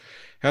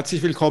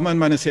Herzlich willkommen,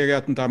 meine sehr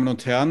geehrten Damen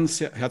und Herren.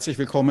 Herzlich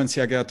willkommen,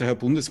 sehr geehrter Herr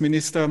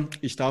Bundesminister.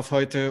 Ich darf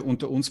heute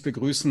unter uns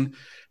begrüßen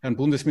Herrn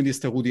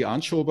Bundesminister Rudi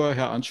Anschober.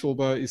 Herr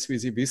Anschober ist, wie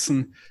Sie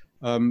wissen,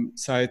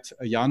 seit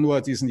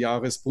Januar diesen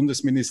Jahres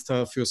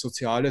Bundesminister für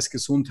Soziales,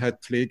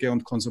 Gesundheit, Pflege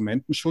und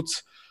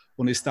Konsumentenschutz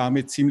und ist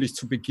damit ziemlich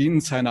zu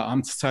Beginn seiner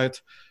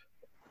Amtszeit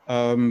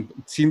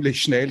ziemlich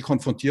schnell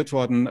konfrontiert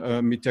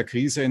worden mit der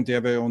Krise, in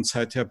der wir uns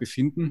seither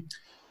befinden.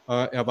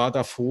 Er war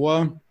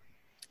davor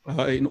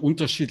in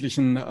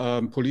unterschiedlichen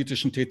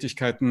politischen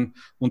Tätigkeiten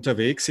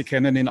unterwegs. Sie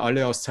kennen ihn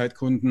alle. Aus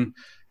Zeitgründen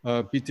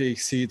bitte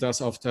ich Sie,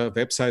 das auf der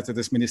Webseite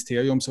des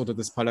Ministeriums oder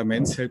des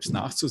Parlaments selbst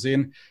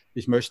nachzusehen.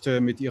 Ich möchte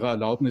mit Ihrer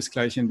Erlaubnis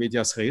gleich in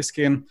medias res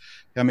gehen.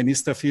 Herr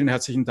Minister, vielen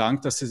herzlichen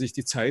Dank, dass Sie sich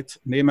die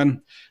Zeit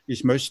nehmen.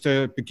 Ich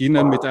möchte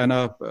beginnen mit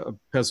einer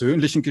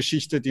persönlichen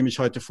Geschichte, die mich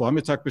heute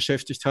Vormittag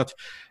beschäftigt hat.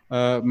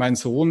 Mein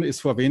Sohn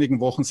ist vor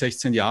wenigen Wochen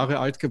 16 Jahre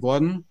alt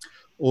geworden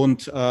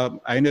und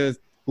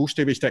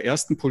buchstäblich der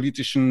ersten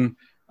politischen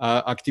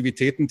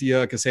Aktivitäten, die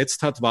er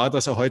gesetzt hat, war,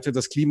 dass er heute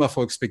das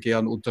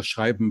Klimavolksbegehren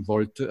unterschreiben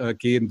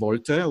gehen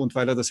wollte. Und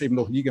weil er das eben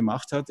noch nie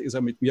gemacht hat, ist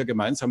er mit mir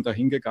gemeinsam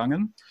dahin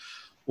gegangen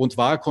und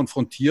war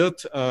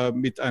konfrontiert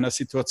mit einer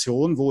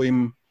Situation, wo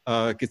ihm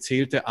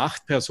gezählte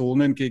 8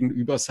 Personen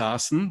gegenüber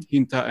saßen,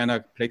 hinter einer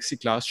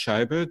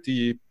Plexiglasscheibe,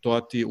 die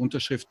dort die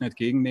Unterschriften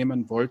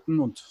entgegennehmen wollten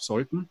und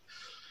sollten,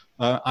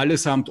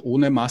 allesamt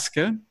ohne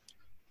Maske.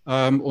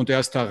 Und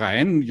er ist da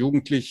rein,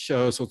 jugendlich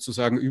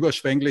sozusagen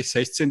überschwänglich,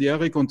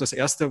 16-jährig. Und das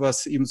Erste,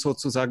 was ihm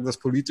sozusagen das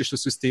politische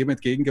System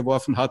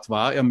entgegengeworfen hat,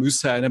 war, er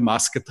müsse eine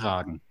Maske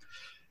tragen.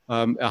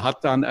 Er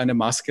hat dann eine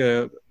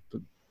Maske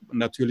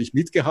natürlich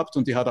mitgehabt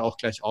und die hat er auch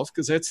gleich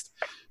aufgesetzt.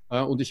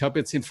 Und ich habe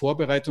jetzt in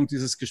Vorbereitung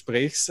dieses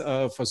Gesprächs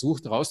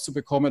versucht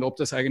herauszubekommen, ob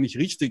das eigentlich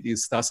richtig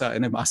ist, dass er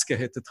eine Maske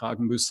hätte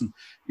tragen müssen.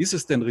 Ist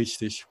es denn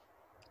richtig?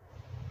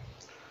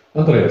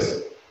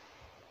 Andreas.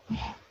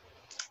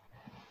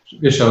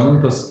 Wir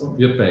schauen, dass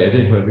wir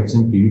beide halbwegs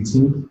im Bild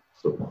sind.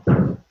 So.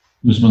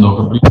 Müssen wir noch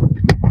ein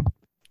bisschen.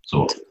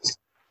 So.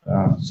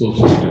 So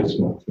soll es jetzt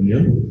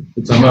funktionieren.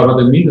 Jetzt haben wir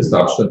aber den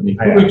Mindestabstand nicht.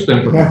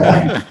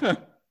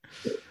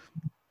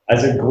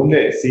 Also im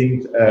Grunde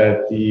sind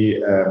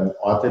die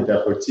Orte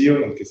der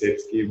Vollziehung und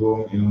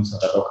Gesetzgebung in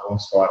unserer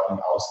Lockerungsverordnung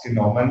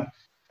ausgenommen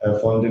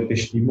von den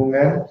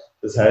Bestimmungen.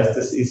 Das heißt,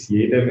 es ist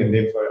jedem, in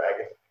dem Fall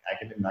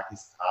eigenen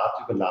Magistrat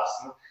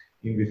überlassen,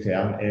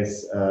 inwiefern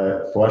es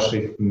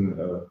Vorschriften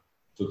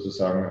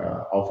sozusagen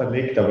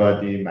auferlegt, aber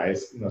die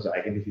meisten, also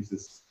eigentlich ist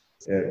es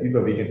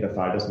überwiegend der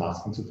Fall, dass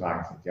Masken zu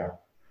tragen sind, ja.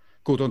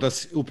 Gut, und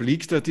das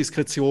obliegt der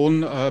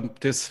Diskretion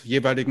des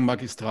jeweiligen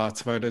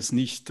Magistrats, weil das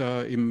nicht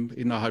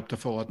innerhalb der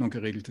Verordnung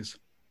geregelt ist.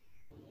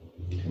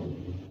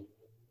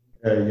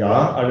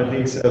 Ja,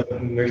 allerdings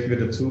möchten wir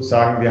dazu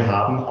sagen, wir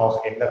haben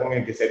auch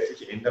Änderungen,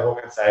 gesetzliche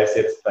Änderungen, sei es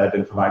jetzt bei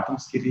den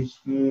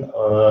Verwaltungsgerichten,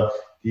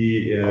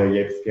 die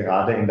jetzt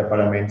gerade in der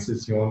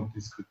Parlamentssession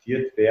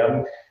diskutiert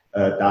werden,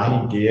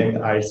 dahingehend,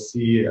 als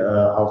sie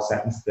auch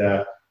seitens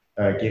der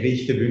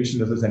Gerichte wünschen,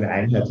 dass es eine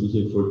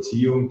einheitliche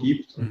Vollziehung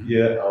gibt und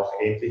wir auch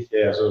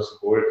ähnliche, also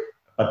sowohl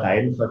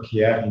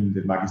Parteienverkehr in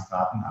den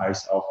Magistraten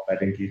als auch bei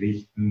den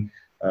Gerichten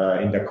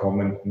in der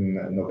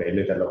kommenden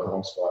Novelle der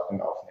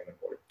Lockerungsverordnung aufnehmen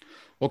wollen.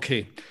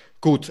 Okay.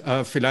 Gut,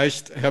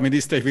 vielleicht, Herr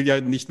Minister, ich will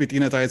ja nicht mit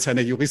Ihnen da jetzt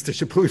eine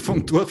juristische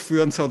Prüfung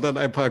durchführen, sondern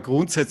ein paar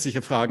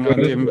grundsätzliche Fragen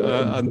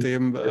an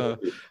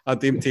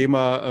dem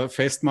Thema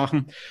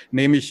festmachen.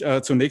 Nämlich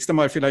zunächst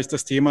einmal vielleicht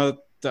das Thema,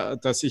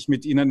 dass ich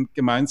mit Ihnen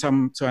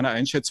gemeinsam zu einer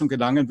Einschätzung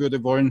gelangen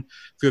würde wollen,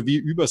 für wie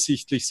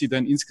übersichtlich Sie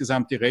denn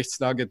insgesamt die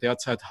Rechtslage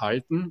derzeit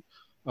halten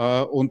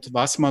und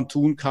was man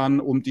tun kann,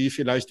 um die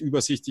vielleicht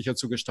übersichtlicher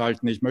zu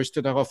gestalten. Ich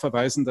möchte darauf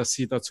verweisen, dass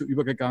Sie dazu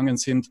übergegangen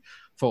sind,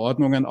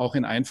 Verordnungen auch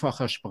in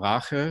einfacher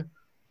Sprache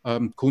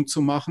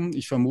kundzumachen.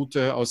 Ich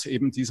vermute aus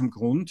eben diesem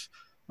Grund.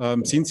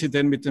 Sind Sie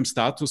denn mit dem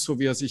Status, so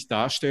wie er sich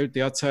darstellt,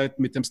 derzeit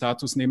mit dem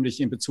Status nämlich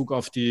in Bezug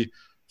auf die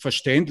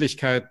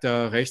Verständlichkeit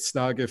der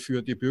Rechtslage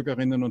für die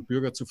Bürgerinnen und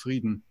Bürger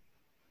zufrieden?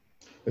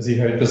 Also ich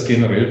halte das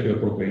generell für ein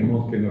Problem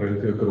und generell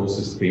für ein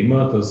großes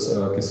Thema, dass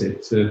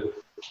Gesetze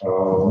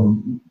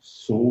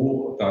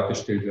so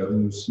dargestellt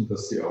werden müssen,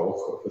 dass sie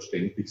auch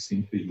verständlich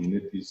sind für jene,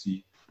 die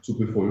sie zu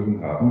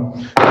befolgen haben.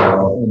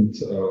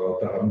 Und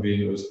da haben wir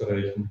in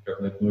Österreich, und ich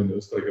glaube nicht nur in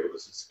Österreich, aber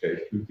das ist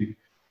gleichgültig,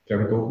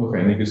 glaube ich, doch noch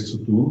einiges zu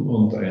tun.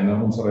 Und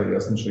einer unserer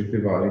ersten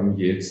Schritte war eben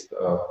jetzt,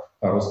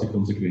 daraus die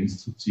Konsequenz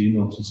zu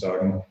ziehen und zu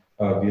sagen,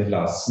 wir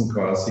lassen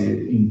quasi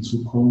in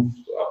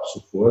Zukunft ab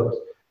sofort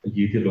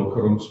jede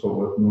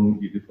Lockerungsverordnung,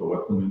 jede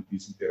Verordnung in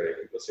diesem Bereich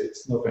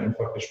übersetzen auf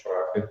einfache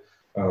Sprache,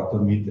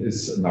 damit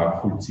es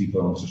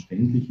nachvollziehbar und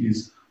verständlich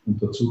ist. Und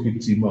dazu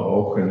gibt es immer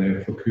auch eine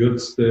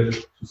verkürzte,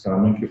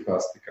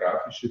 zusammengefasste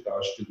grafische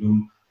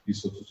Darstellung, die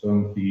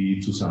sozusagen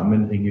die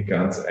Zusammenhänge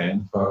ganz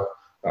einfach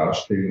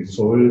darstellen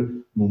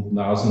soll.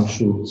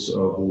 Mund-Nasenschutz,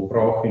 wo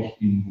brauche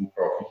ich ihn, wo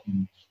brauche ich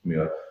ihn nicht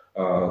mehr.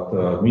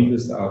 Der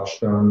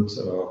Mindestabstand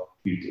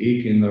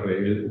gilt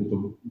generell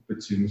oder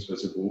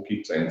beziehungsweise wo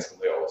gibt es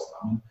einzelne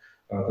Ausnahmen.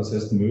 Das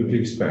heißt,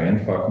 möglichst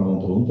vereinfachen und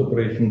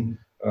runterbrechen.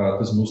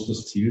 Das muss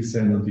das Ziel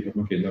sein und ich habe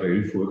mir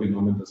generell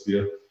vorgenommen, dass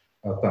wir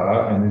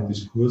da einen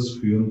Diskurs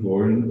führen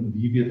wollen,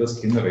 wie wir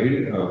das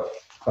generell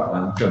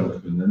verankern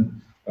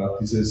können,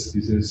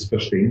 dieses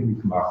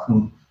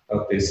Verständlichmachen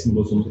dessen,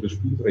 was unsere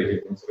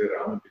Spielregeln, unsere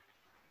Rahmenbedingungen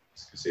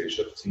der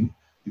Gesellschaft sind.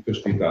 Ich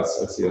verstehe das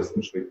als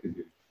ersten Schritt in die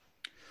Richtung.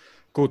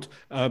 Gut,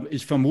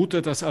 ich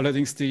vermute, dass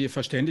allerdings die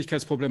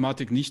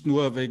Verständlichkeitsproblematik nicht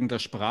nur wegen der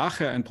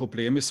Sprache ein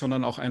Problem ist,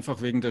 sondern auch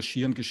einfach wegen der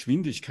schieren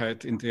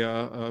Geschwindigkeit, in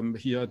der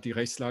hier die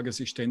Rechtslage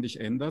sich ständig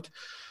ändert,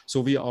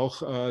 sowie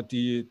auch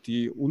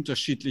die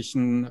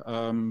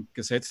unterschiedlichen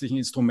gesetzlichen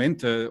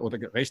Instrumente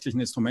oder rechtlichen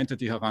Instrumente,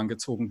 die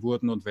herangezogen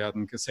wurden und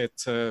werden,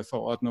 Gesetze,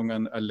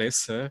 Verordnungen,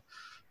 Erlässe.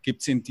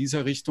 Gibt es in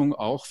dieser Richtung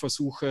auch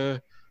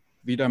Versuche,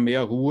 wieder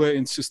mehr Ruhe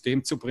ins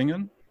System zu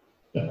bringen?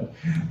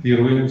 Die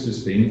Ruhe im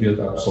System wird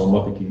ab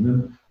Sommer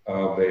beginnen,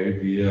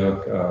 weil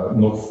wir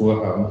noch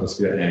vorhaben,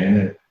 dass wir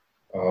eine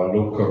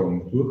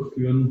Lockerung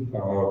durchführen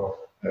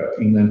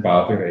in ein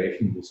paar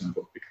Bereichen, wo es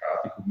einfach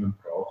Begnadigungen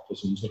braucht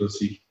aus unserer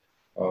Sicht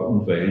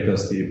und weil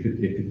das die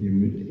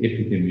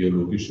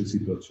epidemiologische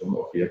Situation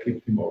auch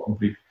hergibt im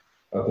Augenblick,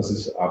 dass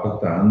es aber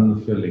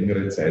dann für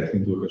längere Zeit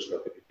hindurch eine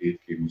Stabilität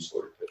geben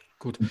sollte.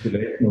 Gut. Und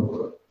vielleicht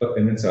noch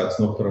einen Satz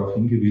noch darauf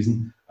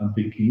hingewiesen, am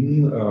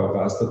Beginn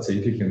war es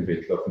tatsächlich ein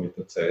Wettlauf mit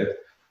der Zeit,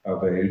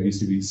 weil, wie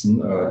Sie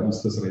wissen,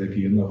 ist das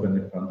Reagieren auf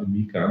eine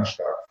Pandemie ganz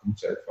stark vom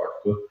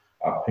Zeitfaktor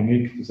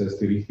abhängig. Das heißt,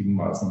 die richtigen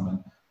Maßnahmen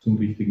zum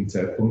richtigen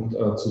Zeitpunkt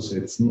zu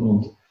setzen.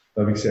 Und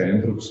da habe ich sehr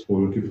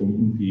eindrucksvoll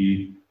gefunden,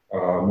 die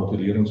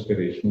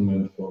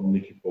Modellierungsberechnungen von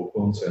Niki Popper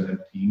und seinem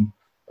Team,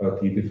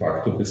 die de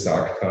facto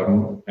besagt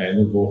haben,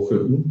 eine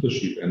Woche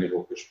Unterschied, eine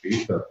Woche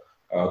später,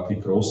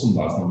 die großen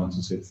Maßnahmen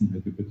zu setzen,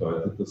 hätte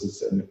bedeutet, dass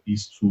es eine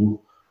bis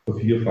zu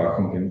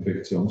Vervierfachung der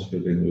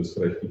Infektionsfälle in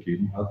Österreich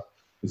gegeben hat.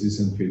 Das ist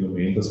ein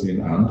Phänomen, das wir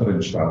in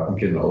anderen Staaten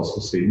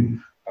genauso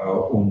sehen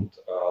und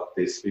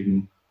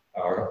deswegen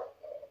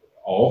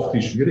auch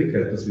die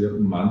Schwierigkeit, dass wir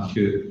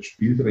manche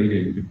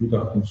Spielregeln,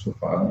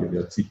 Begutachtungsverfahren, ihr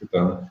werdet sicher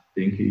dann,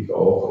 denke ich,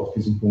 auch auf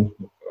diesen Punkt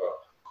noch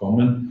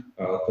kommen,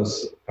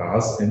 dass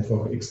das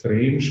einfach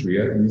extrem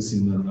schwer ist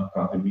in einer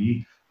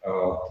Pandemie,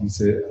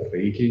 diese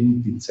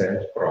Regeln, die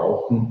Zeit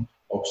brauchen,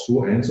 auch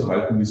so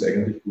einzuhalten, wie es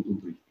eigentlich gut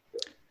und richtig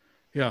wäre.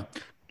 Ja,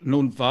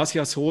 nun war es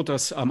ja so,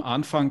 dass am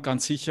Anfang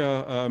ganz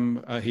sicher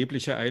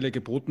erhebliche Eile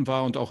geboten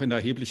war und auch in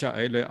erheblicher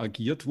Eile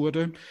agiert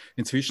wurde.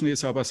 Inzwischen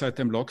ist aber seit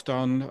dem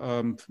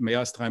Lockdown mehr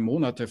als 3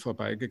 Monate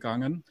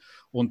vorbeigegangen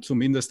und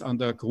zumindest an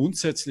der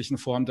grundsätzlichen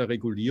Form der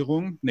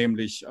Regulierung,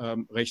 nämlich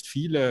recht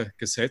viele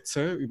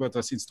Gesetze über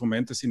das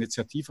Instrument des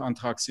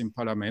Initiativantrags im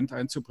Parlament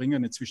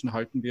einzubringen. Inzwischen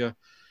halten wir,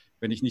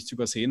 wenn ich nichts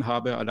übersehen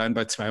habe, allein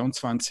bei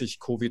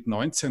 22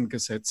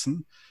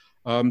 Covid-19-Gesetzen.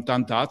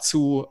 Dann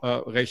dazu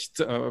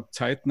recht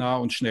zeitnah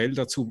und schnell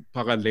dazu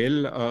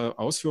parallel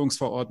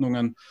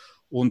Ausführungsverordnungen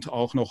und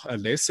auch noch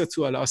Erlässe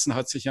zu erlassen,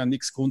 hat sich ja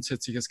nichts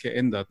Grundsätzliches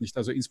geändert. Nicht?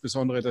 Also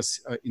insbesondere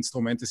das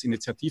Instrument des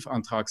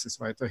Initiativantrags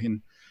ist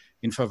weiterhin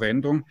in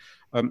Verwendung.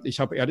 Ich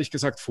habe ehrlich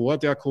gesagt vor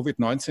der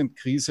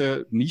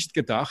Covid-19-Krise nicht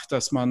gedacht,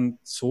 dass man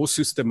so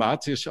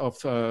systematisch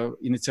auf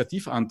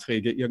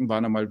Initiativanträge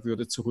irgendwann einmal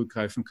würde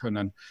zurückgreifen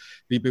können.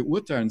 Wie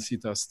beurteilen Sie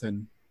das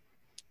denn?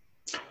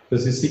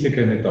 Das ist sicher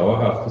keine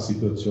dauerhafte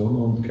Situation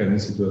und keine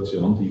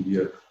Situation, die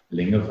wir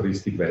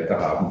längerfristig weiter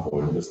haben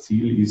wollen. Das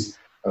Ziel ist,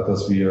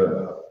 dass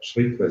wir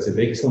schrittweise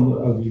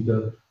wechseln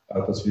wieder,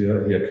 dass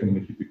wir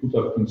herkömmliche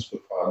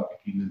Begutachtungsverfahren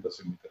beginnen,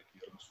 dass wir mit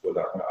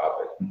Regierungsvorlagen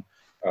arbeiten.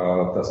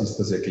 Das ist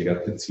das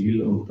erklärte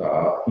Ziel und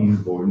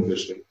dahin wollen wir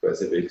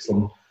schrittweise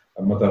wechseln.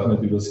 Man darf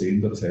nicht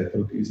übersehen, der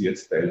Zeitdruck ist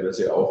jetzt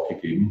teilweise auch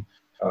gegeben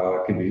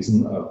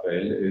gewesen,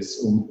 weil es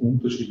um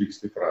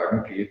unterschiedlichste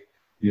Fragen geht,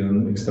 die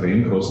einen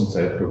extrem großen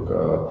Zeitdruck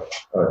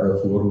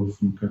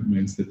hervorrufen, könnten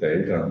wir ins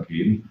Detail dann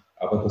gehen.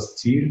 Aber das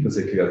Ziel, das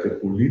erklärte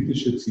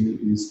politische Ziel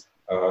ist,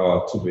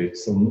 zu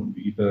wechseln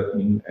wieder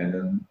in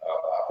einen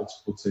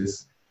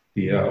Arbeitsprozess,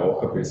 der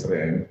auch eine bessere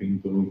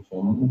Einbindung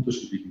von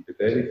unterschiedlichen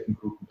beteiligten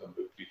Gruppen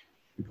ermöglicht,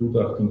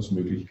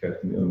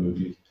 Begutachtungsmöglichkeiten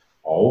ermöglicht,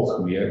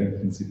 auch mehr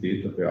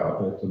Intensität der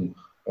Bearbeitung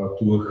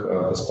durch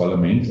das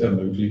Parlament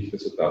ermöglicht.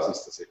 Also das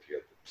ist das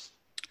erklärte Ziel.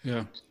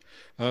 Ja.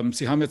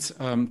 Sie haben jetzt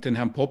den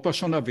Herrn Popper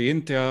schon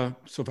erwähnt, der,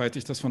 soweit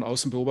ich das von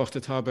außen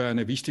beobachtet habe,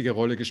 eine wichtige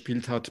Rolle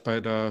gespielt hat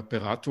bei der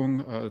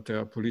Beratung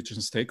der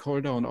politischen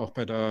Stakeholder und auch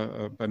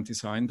beim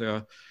Design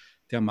der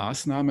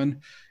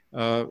Maßnahmen.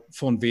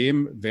 Von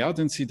wem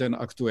werden Sie denn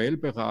aktuell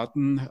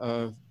beraten?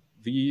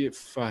 Wie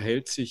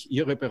verhält sich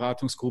Ihre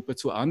Beratungsgruppe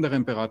zu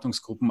anderen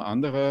Beratungsgruppen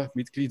anderer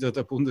Mitglieder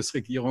der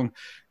Bundesregierung?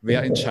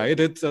 Wer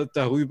entscheidet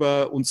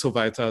darüber und so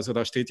weiter? Also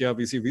da steht ja,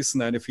 wie Sie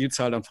wissen, eine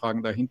Vielzahl an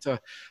Fragen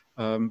dahinter.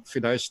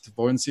 Vielleicht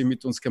wollen Sie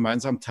mit uns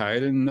gemeinsam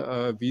teilen,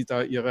 wie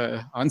da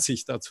Ihre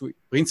Ansicht dazu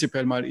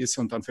prinzipiell mal ist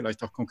und dann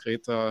vielleicht auch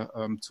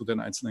konkreter zu den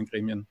einzelnen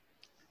Gremien.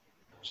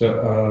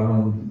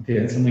 Die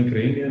einzelnen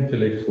Gremien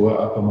vielleicht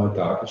vorab einmal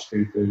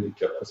dargestellt, weil ich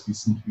glaube, das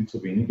wissen viel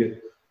zu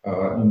wenige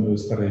in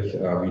Österreich,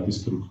 wie die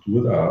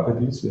Struktur der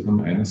Arbeit ist. Wir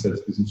haben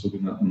einerseits diesen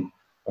sogenannten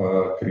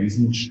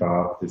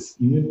Krisenstab des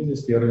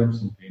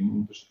Innenministeriums, in dem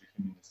unterschiedliche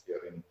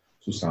Ministerien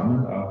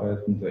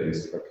zusammenarbeiten, der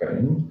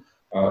SKKN.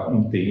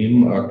 In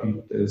dem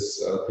gibt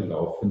es die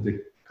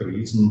laufende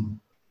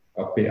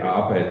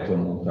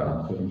Krisenbearbeitung unter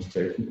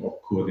Anführungszeichen,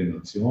 auch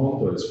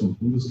Koordination. Da ist vom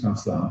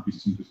Bundeskanzleramt bis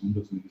zum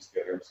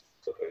Gesundheitsministerium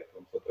Vertreter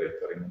und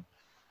Vertreterinnen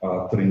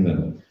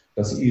drinnen.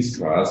 Das ist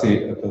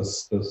quasi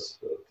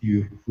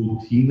die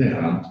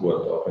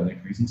Routineantwort auf eine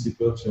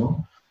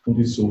Krisensituation und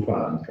ist so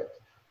verankert.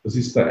 Das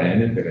ist der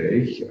eine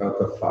Bereich,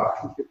 der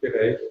fachliche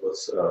Bereich,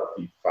 was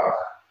die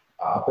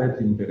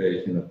Facharbeit im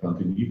Bereich einer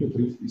Pandemie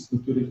betrifft, ist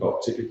natürlich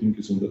hauptsächlich im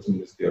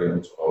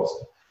Gesundheitsministerium zu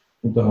Hause.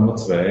 Und da haben wir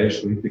 2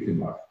 Schritte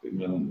gemacht. Ich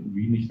meine,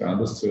 wie nicht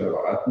anders zu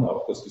erwarten,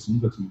 auch das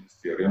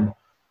Gesundheitsministerium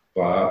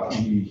war,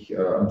 wie ich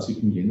am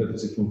 7. Jänner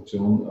diese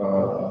Funktion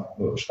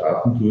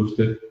starten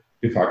durfte,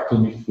 de facto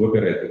nicht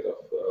vorbereitet auf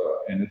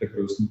eine der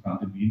größten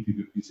Pandemien, die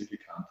wir bisher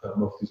gekannt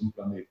haben auf diesem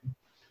Planeten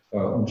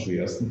und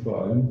schwersten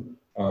vor allem.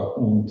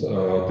 Und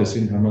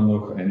deswegen haben wir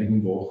nach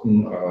einigen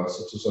Wochen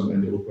sozusagen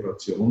eine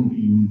Operation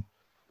im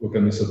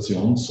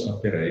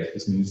Organisationsbereich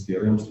des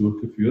Ministeriums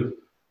durchgeführt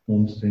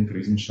und den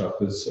Krisenstab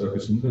des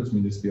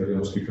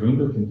Gesundheitsministeriums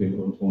gegründet, in dem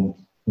rund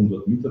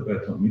 100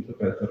 Mitarbeiter und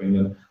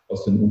Mitarbeiterinnen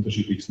aus den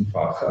unterschiedlichsten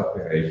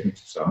Fachbereichen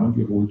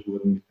zusammengeholt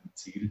wurden mit dem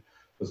Ziel,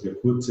 dass wir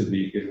kurze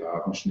Wege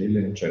haben,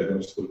 schnelle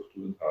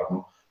Entscheidungsstrukturen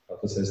haben.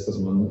 Das heißt, dass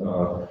man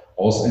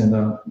aus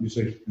einer, wie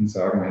soll ich denn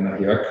sagen, einer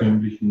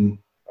herkömmlichen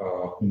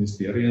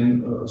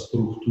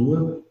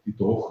Ministerienstruktur, die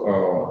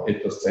doch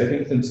etwas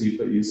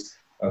zeitintensiver ist,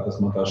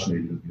 dass man da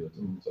schneller wird.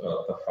 Und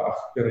der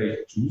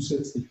Fachbereich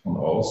zusätzlich von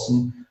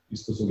außen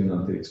ist der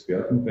sogenannte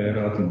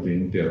Expertenbeirat, in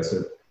dem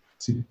derzeit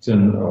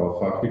 17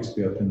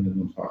 Fachexpertinnen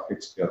und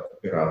Fachexperten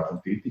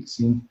beratend tätig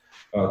sind.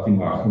 Die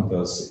machen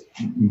das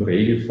im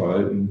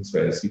Regelfall in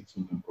 2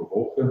 Sitzungen pro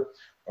Woche,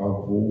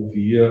 wo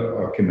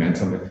wir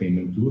gemeinsame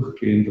Themen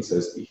durchgehen. Das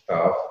heißt, ich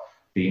darf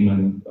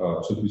Themen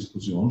zur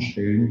Diskussion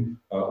stellen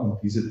und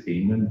diese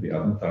Themen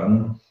werden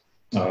dann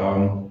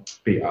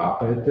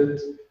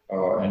bearbeitet.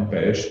 Ein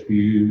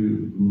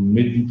Beispiel,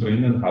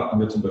 mittendrin hatten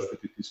wir zum Beispiel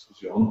die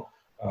Diskussion,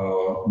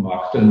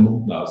 macht ein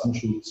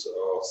Mund-Nasenschutz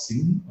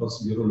Sinn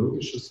aus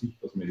virologischer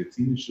Sicht, aus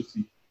medizinischer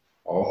Sicht,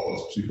 auch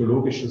aus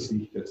psychologischer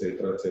Sicht etc.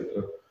 etc.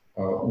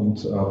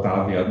 Und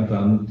da werden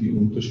dann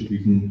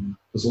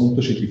das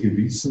unterschiedliche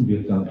Wissen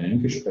wird dann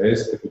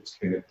eingespeist. Da gibt es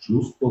keine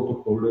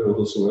Beschlussprotokolle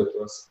oder so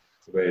etwas,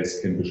 weil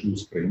es kein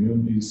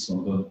Beschlussgremium ist,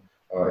 sondern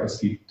es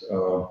gibt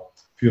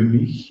für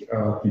mich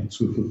die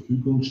zur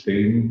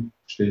Verfügungstellung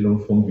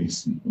von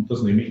Wissen. Und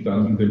das nehme ich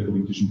dann in den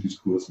politischen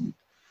Diskurs mit.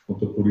 Und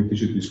der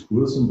politische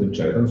Diskurs und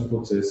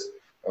Entscheidungsprozess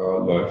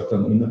läuft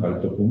dann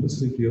innerhalb der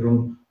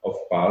Bundesregierung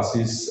auf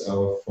Basis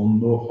von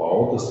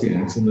Know-how, das die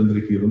einzelnen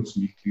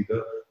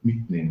Regierungsmitglieder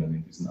mitnehmen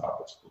in diesen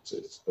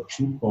Arbeitsprozess.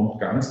 Dazu kommt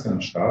ganz,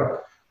 ganz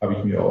stark, habe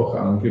ich mir auch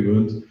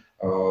angewöhnt,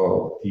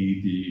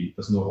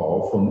 das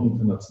Know-how von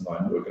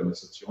internationalen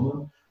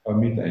Organisationen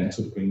mit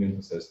einzubringen.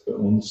 Das heißt bei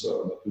uns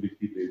natürlich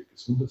die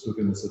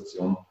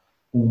Weltgesundheitsorganisation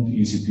und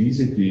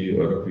ECDC, die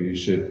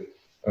Europäische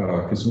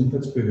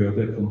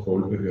Gesundheitsbehörde,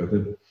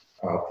 Kontrollbehörde,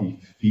 die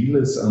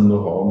vieles an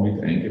Know-how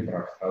mit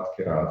eingebracht hat,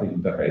 gerade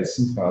in der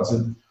heißen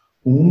Phase.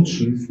 Und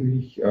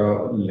schließlich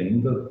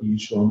Länder, die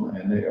schon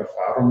eine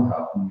Erfahrung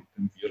hatten mit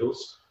dem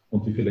Virus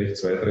und die vielleicht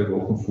 2, 3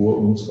 Wochen vor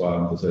uns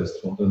waren. Das heißt,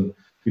 von den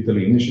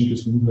italienischen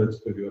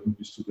Gesundheitsbehörden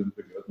bis zu den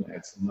Behörden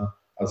einzelner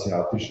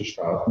asiatischer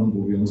Staaten,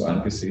 wo wir uns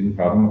angesehen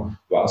haben,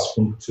 was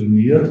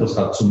funktioniert, was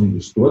hat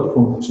zumindest dort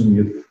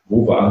funktioniert,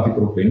 wo waren die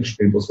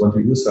Problemstellen, was waren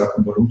die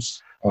Ursachen, warum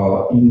es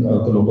in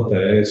der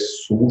Lombardei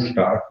so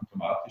stark und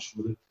dramatisch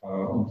wurde.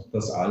 Und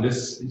das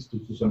alles ist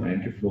sozusagen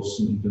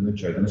eingeflossen in den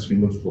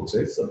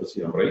Entscheidungsfindungsprozess. Aber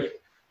Sie haben recht,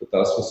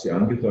 das, was Sie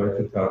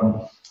angedeutet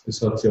haben,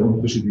 es hat sehr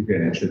unterschiedliche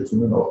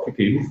Einschätzungen auch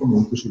gegeben von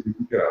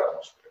unterschiedlichen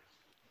Beratungsbereichen.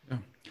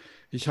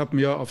 Ich habe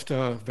mir auf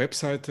der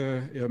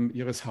Webseite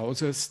Ihres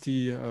Hauses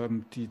die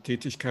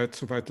Tätigkeit,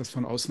 soweit das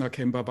von außen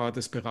erkennbar war,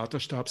 des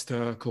Beraterstabs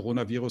der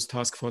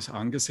Coronavirus-Taskforce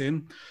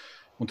angesehen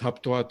und habe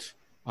dort,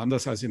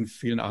 anders als in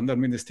vielen anderen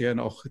Ministerien,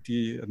 auch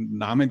die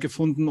Namen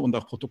gefunden und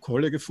auch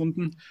Protokolle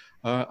gefunden.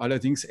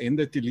 Allerdings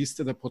endet die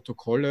Liste der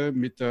Protokolle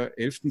mit der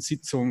 11.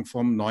 Sitzung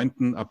vom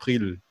 9.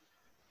 April.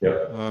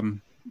 Ja.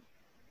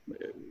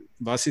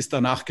 Was ist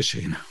danach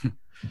geschehen?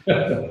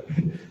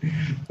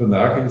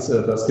 Danach ist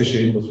das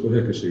geschehen, was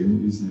vorher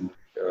geschehen ist,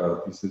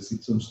 diese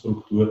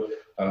Sitzungsstruktur,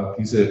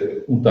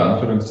 diese unter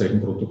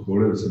Anführungszeichen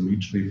Protokolle, also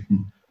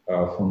Mitschriften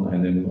von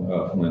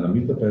einer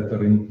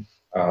Mitarbeiterin,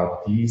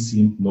 die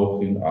sind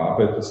noch in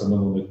Arbeit, das haben wir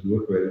noch nicht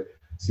durch, weil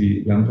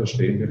Sie werden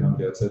verstehen, wir haben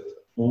derzeit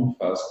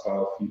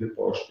unfassbar viele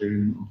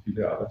Baustellen und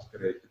viele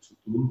Arbeitsbereiche zu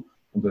tun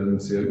und ein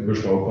sehr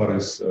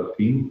überschaubares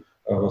Team,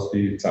 was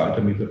die Zahl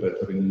der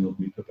Mitarbeiterinnen und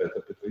Mitarbeiter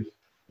betrifft.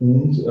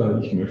 Und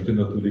ich möchte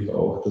natürlich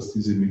auch, dass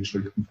diese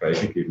Mitschriften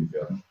freigegeben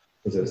werden.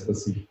 Das heißt,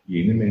 dass sich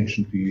jene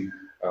Menschen, die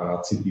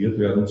zitiert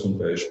werden, zum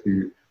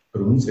Beispiel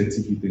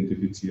grundsätzlich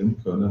identifizieren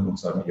können und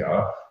sagen,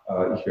 ja,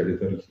 ich werde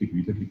da richtig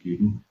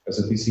wiedergegeben.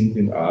 Also die sind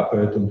in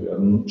Arbeit und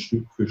werden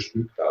Stück für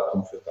Stück,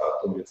 Datum für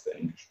Datum jetzt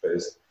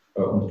eingespeist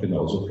und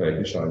genauso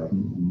freigeschalten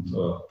und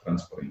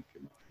transparent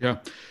gemacht. Ja,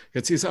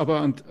 jetzt ist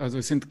aber, also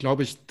es sind,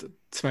 glaube ich,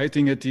 zwei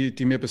Dinge,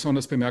 die mir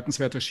besonders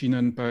bemerkenswert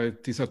erschienen bei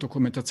dieser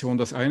Dokumentation.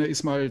 Das eine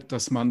ist mal,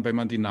 dass man, wenn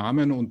man die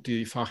Namen und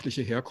die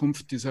fachliche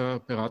Herkunft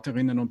dieser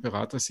Beraterinnen und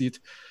Berater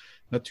sieht,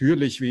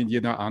 natürlich wie in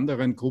jeder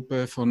anderen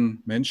Gruppe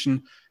von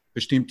Menschen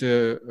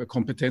bestimmte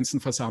Kompetenzen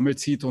versammelt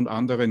sieht und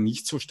andere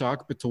nicht so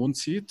stark betont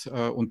sieht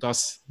und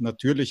das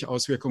natürlich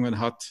Auswirkungen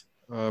hat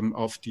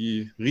auf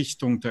die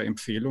Richtung der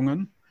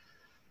Empfehlungen.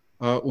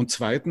 Und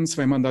zweitens,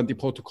 wenn man dann die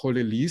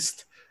Protokolle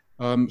liest,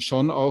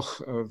 schon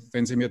auch,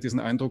 wenn Sie mir diesen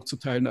Eindruck zu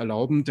teilen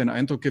erlauben, den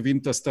Eindruck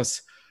gewinnt, dass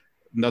das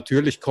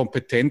natürlich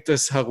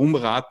kompetentes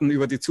Herumraten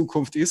über die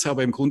Zukunft ist,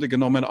 aber im Grunde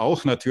genommen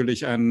auch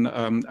natürlich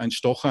ein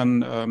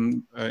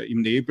Stochern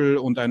im Nebel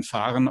und ein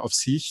Fahren auf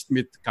Sicht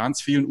mit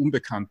ganz vielen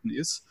Unbekannten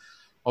ist,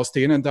 aus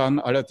denen dann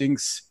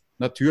allerdings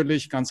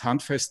natürlich ganz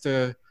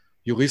handfeste,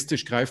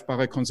 juristisch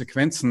greifbare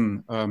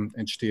Konsequenzen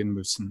entstehen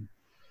müssen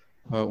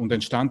und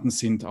entstanden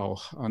sind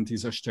auch an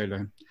dieser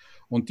Stelle.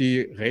 Und die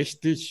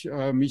rechtlich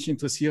mich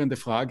interessierende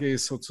Frage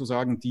ist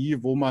sozusagen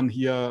die, wo man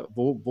hier,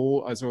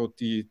 wo also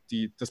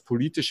das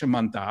politische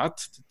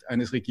Mandat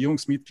eines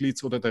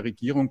Regierungsmitglieds oder der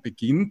Regierung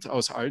beginnt,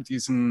 aus all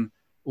diesen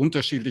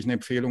unterschiedlichen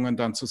Empfehlungen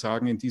dann zu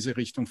sagen, in diese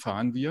Richtung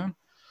fahren wir.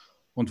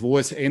 Und wo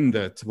es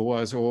endet, wo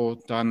also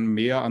dann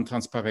mehr an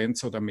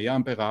Transparenz oder mehr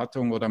an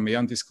Beratung oder mehr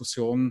an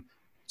Diskussion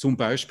zum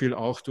Beispiel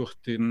auch durch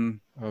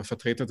den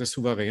Vertreter des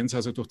Souveräns,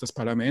 also durch das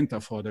Parlament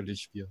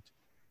erforderlich wird.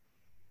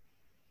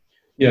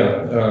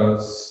 Ja,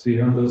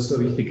 Sie haben das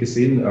richtig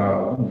gesehen.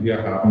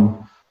 Wir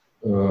haben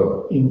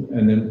in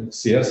einem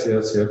sehr,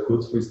 sehr, sehr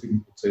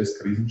kurzfristigen Prozess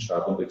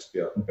Krisenstab und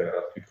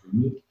Expertenbeirat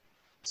gegründet,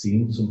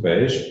 sind zum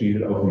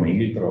Beispiel auf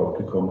Mängel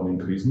draufgekommen im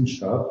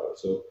Krisenstab.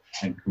 Also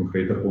ein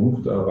konkreter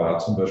Punkt war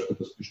zum Beispiel,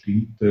 dass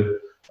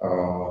bestimmte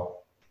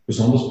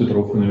besonders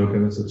betroffene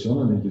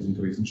Organisationen in diesem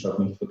Krisenstab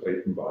nicht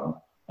vertreten waren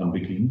am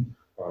Beginn.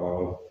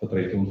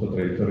 Vertreter und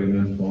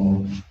Vertreterinnen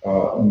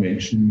von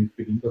Menschen mit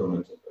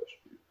Behinderungen zum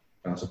Beispiel.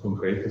 Ganz ein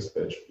konkretes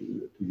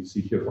Beispiel, die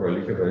sich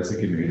erfreulicherweise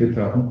gemeldet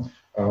haben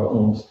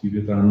und die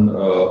wir dann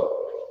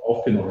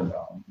aufgenommen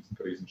haben in diesen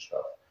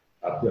Krisenstab.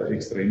 Hat ja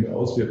extreme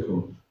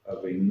Auswirkungen,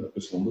 wenn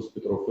besonders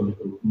betroffene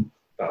Gruppen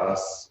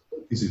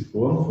diese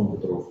Form von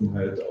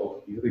Betroffenheit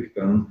auch direkt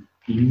dann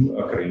im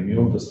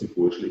Gremium, das die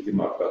Vorschläge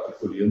macht,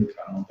 artikulieren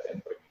kann und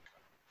einbringen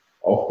kann.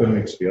 Auch beim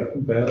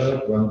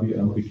Expertenbeirat waren wir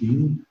am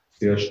Beginn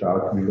sehr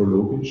stark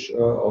neurologisch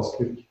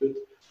ausgerichtet.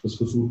 Das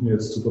versuchen wir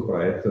jetzt zu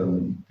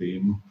verbreitern,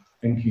 indem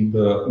ein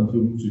Kinder- und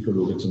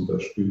Jugendpsychologe zum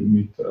Beispiel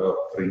mit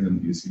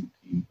drinnen ist im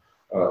Team,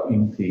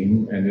 in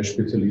dem eine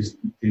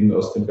Spezialistin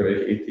aus dem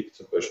Bereich Ethik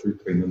zum Beispiel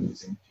drinnen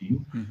ist im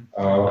Team.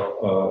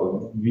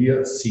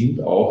 Wir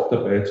sind auch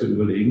dabei zu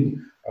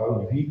überlegen,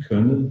 wie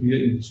können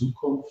wir in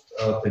Zukunft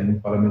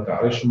den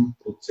parlamentarischen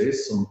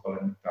Prozess und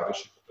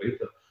parlamentarische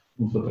Vertreter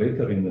und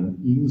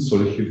Vertreterinnen in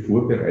solche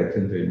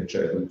vorbereitende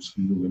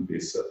Entscheidungsfindungen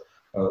besser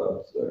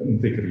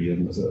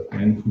integrieren. Also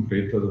ein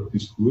konkreter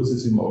Diskurs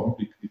ist im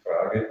Augenblick die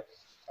Frage,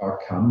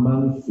 kann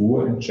man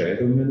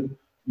Vorentscheidungen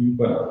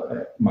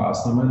über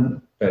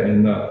Maßnahmen bei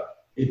einer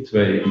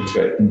etwaigen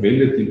zweiten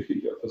Welle, die wir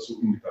ja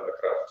versuchen mit aller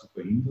Kraft zu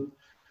verhindern,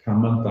 kann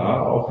man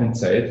da auch ein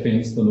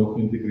Zeitfenster noch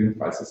integrieren,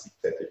 falls es sich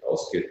zeitlich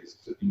ausgeht, das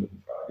ist ja immer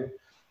die Frage,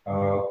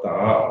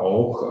 da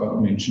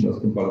auch Menschen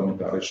aus dem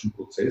parlamentarischen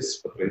Prozess,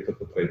 Vertreter,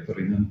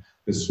 Vertreterinnen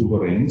des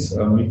Souveräns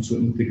mit zu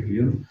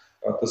integrieren.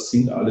 Das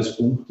sind alles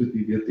Punkte,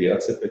 die wir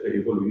derzeit bei der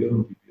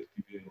Evaluierung, die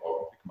wir im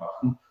Augenblick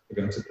machen. Der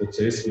ganze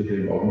Prozess wird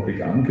im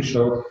Augenblick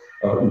angeschaut,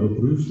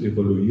 überprüft,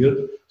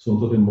 evaluiert, so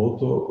unter dem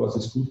Motto, was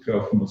ist gut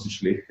gelaufen, was ist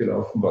schlecht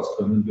gelaufen, was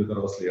können wir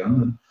daraus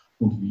lernen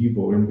und wie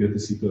wollen wir die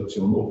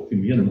Situation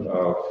optimieren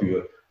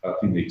für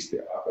die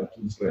nächste Arbeit.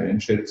 Unsere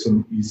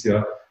Einschätzung ist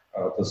ja,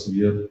 dass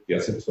wir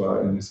derzeit zwar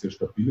eine sehr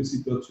stabile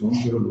Situation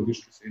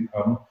virologisch gesehen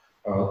haben,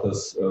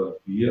 dass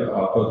wir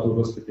aber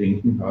durchaus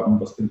Bedenken haben,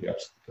 was den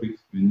Herbst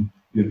betrifft, wenn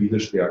wir wieder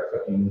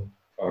stärker in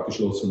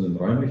geschlossenen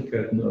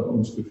Räumlichkeiten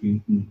uns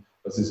befinden.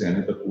 Das ist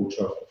eine der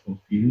Botschaften von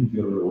vielen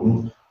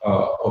Virologen.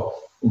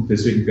 Und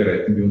deswegen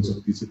bereiten wir uns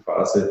auf diese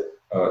Phase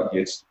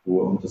jetzt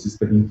vor. Und das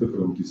ist der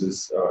Hintergrund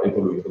dieses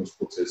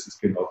Evaluierungsprozesses,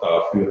 genau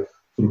dafür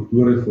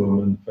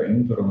Strukturreformen,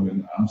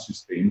 Veränderungen am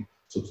System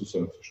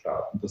sozusagen zu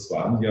starten. Das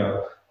waren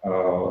ja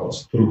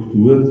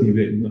Strukturen, die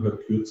wir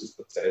innerhalb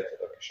kürzester Zeit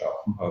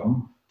geschaffen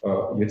haben.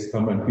 Jetzt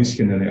haben wir ein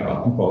bisschen eine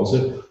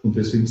Atempause und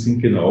deswegen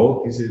sind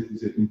genau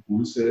diese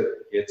Impulse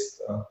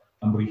jetzt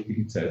am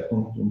richtigen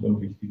Zeitpunkt und am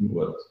richtigen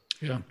Ort.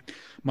 Ja,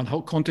 man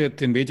konnte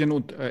den Medien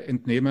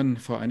entnehmen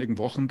vor einigen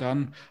Wochen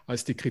dann,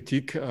 als die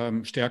Kritik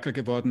stärker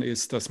geworden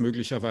ist, dass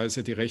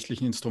möglicherweise die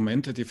rechtlichen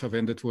Instrumente, die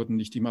verwendet wurden,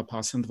 nicht immer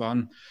passend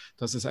waren,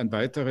 dass es ein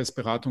weiteres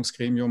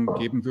Beratungsgremium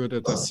geben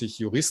würde, das sich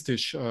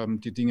juristisch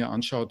die Dinge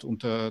anschaut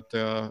unter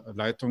der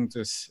Leitung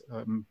des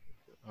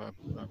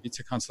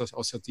Vizekanzlers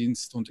außer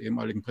Dienst und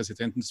ehemaligen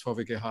Präsidenten des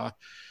VWGH,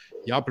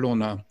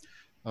 Jablona,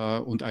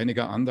 und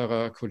einiger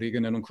anderer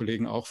Kolleginnen und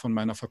Kollegen auch von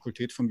meiner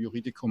Fakultät vom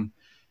Juridikum.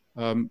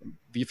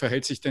 Wie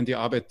verhält sich denn die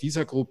Arbeit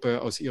dieser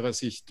Gruppe aus Ihrer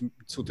Sicht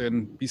zu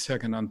den bisher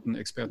genannten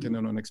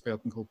Expertinnen und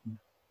Expertengruppen?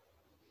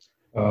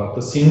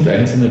 Das sind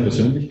einzelne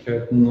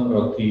Persönlichkeiten,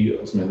 die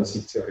aus meiner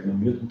Sicht sehr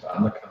renommiert und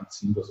anerkannt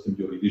sind aus dem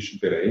juridischen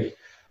Bereich,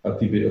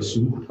 die wir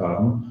ersucht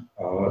haben,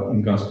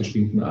 in ganz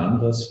bestimmten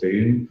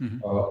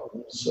Anlassfällen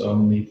uns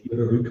mit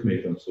ihrer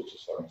Rückmeldung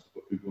sozusagen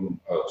zur Verfügung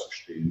zu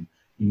stehen.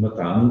 Immer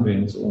dann,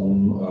 wenn es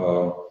um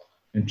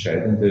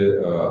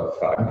entscheidende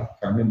Fragen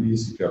gegangen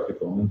ist. Ich glaube,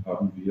 begonnen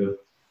haben wir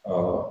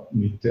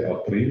Mitte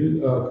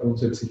April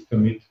grundsätzlich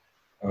damit.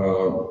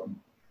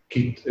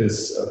 Gibt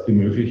es die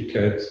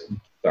Möglichkeit,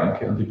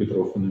 danke an die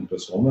betroffenen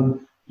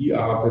Personen, die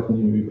arbeiten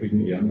im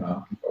Übrigen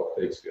ehrenamtlich, auch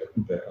der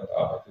Expertenbeirat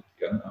arbeitet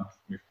ehrenamtlich,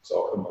 ich möchte es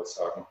auch einmal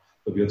sagen,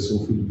 da wird so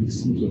viel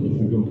Wissen zur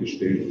Verfügung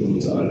gestellt für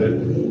uns alle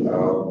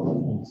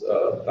und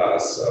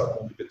das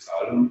und die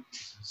Bezahlung,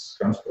 das ist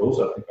ganz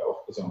großartig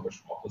auch das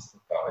Engagement, das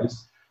da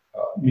ist,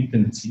 mit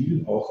dem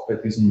Ziel auch bei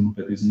diesen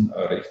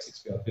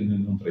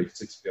Rechtsexpertinnen und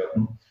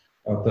Rechtsexperten,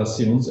 dass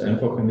sie uns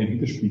einfach eine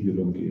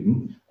Widerspiegelung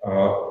geben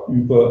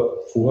über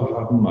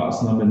Vorhaben,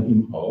 Maßnahmen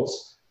im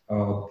Haus,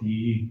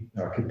 die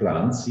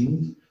geplant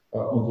sind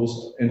und wo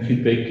es ein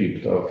Feedback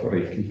gibt auf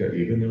rechtlicher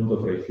Ebene und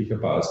auf rechtlicher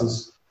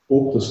Basis,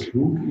 ob das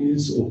klug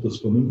ist, ob das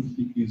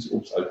vernünftig ist,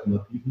 ob es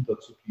Alternativen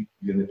dazu gibt,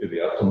 wie eine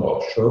Bewertung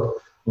ausschaut.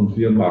 Und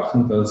wir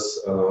machen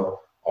das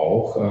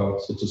auch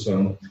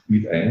sozusagen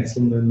mit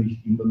Einzelnen,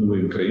 nicht immer nur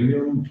im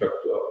Gremium. Ich glaube,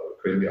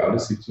 gremiale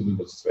Sitzungen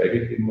hat es 2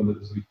 gegeben, wenn ich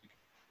das richtig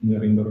in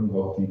Erinnerung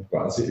habe, die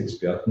quasi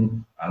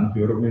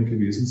Expertenanhörungen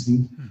gewesen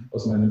sind,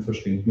 aus meinem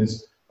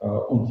Verständnis.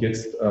 Und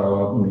jetzt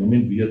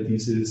nehmen wir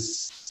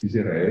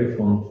diese Reihe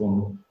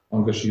von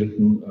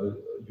engagierten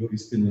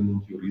Juristinnen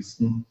und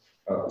Juristen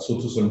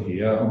sozusagen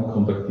her und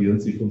kontaktieren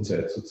sie von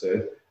Zeit zu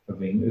Zeit,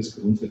 wenn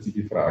es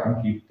grundsätzliche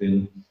Fragen gibt.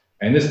 Denn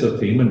eines der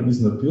Themen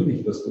ist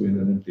natürlich, dass du in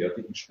einem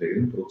derartigen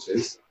schnellen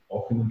Prozess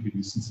auch in einem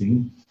gewissen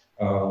Sinn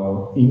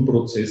im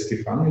Prozess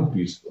gefangen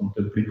bist und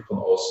den Blick von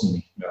außen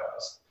nicht mehr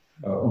hast.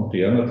 Und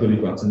der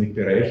natürlich wahnsinnig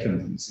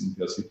bereichernd ist in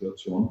der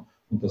Situation.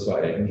 Und das war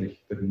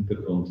eigentlich der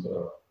Hintergrund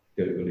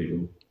der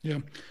Überlegung. Ja,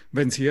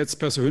 wenn Sie jetzt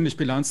persönlich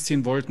Bilanz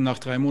ziehen wollten nach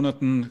 3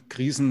 Monaten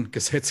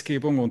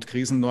Krisengesetzgebung und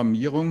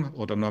Krisennormierung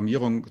oder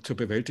Normierung zur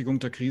Bewältigung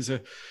der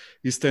Krise,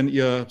 ist denn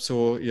Ihr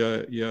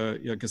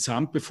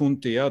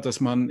Gesamtbefund der,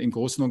 dass man im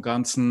Großen und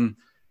Ganzen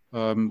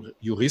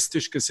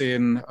juristisch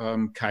gesehen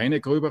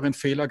keine gröberen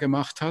Fehler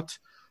gemacht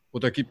hat?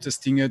 Oder gibt es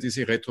Dinge, die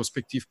Sie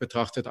retrospektiv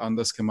betrachtet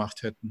anders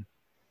gemacht hätten?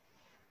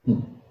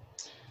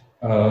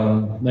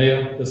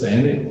 Naja, das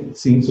eine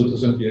sind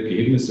sozusagen die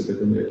Ergebnisse. Bei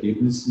den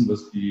Ergebnissen,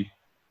 was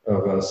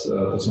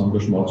das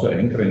Engagement zur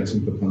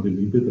Eingrenzung der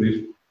Pandemie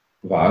betrifft,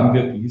 waren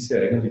wir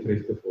bisher eigentlich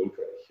recht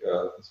erfolgreich.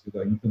 Das wird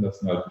auch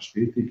international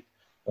bestätigt.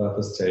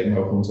 Das zeigen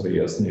auch unsere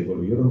ersten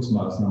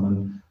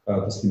Evaluierungsmaßnahmen,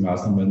 dass die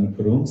Maßnahmen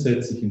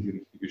grundsätzlich in die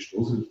richtige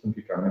Stoßrichtung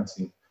gegangen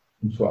sind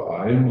und vor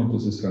allem, und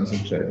das ist ganz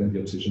entscheidend, ich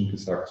habe es ja schon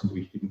gesagt, zum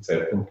richtigen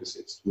Zeitpunkt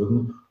gesetzt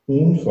wurden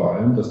und vor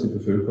allem, dass die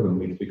Bevölkerung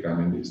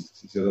mitgegangen ist.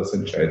 Das ist ja das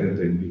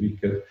Entscheidende in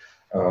Wirklichkeit,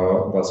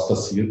 was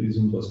passiert ist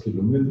und was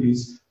gelungen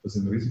ist, dass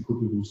ein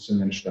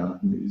Risikobewusstsein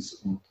entstanden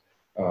ist und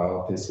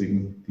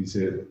deswegen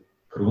diese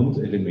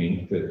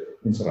Grundelemente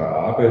unserer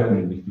Arbeit,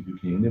 nämlich die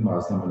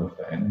Hygienemaßnahmen auf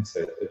der einen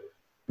Seite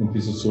und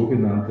dieser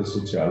sogenannte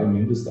soziale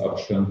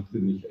Mindestabstand,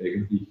 den ich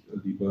eigentlich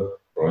lieber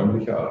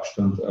räumlicher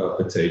Abstand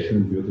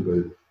bezeichnen würde,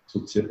 weil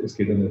es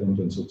geht ja nicht um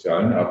den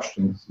sozialen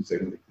Abstand, es ist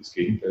eigentlich das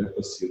Gegenteil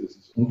passiert. Es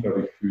ist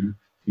unglaublich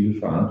viel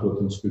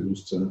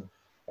Verantwortungsbewusstsein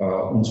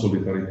und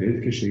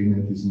Solidarität geschehen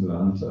in diesem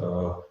Land,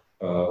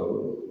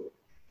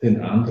 den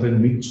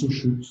anderen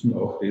mitzuschützen,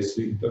 auch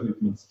deswegen, damit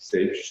man sich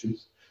selbst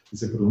schützt.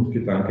 Dieser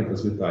Grundgedanke,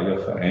 dass wir da ja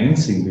vereint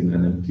sind in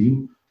einem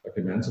Team,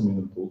 gemeinsam in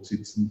einem Boot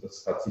sitzen,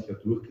 das hat sich ja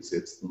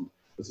durchgesetzt und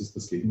das ist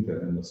das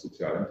Gegenteil einer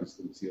sozialen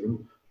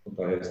Distanzierung. Von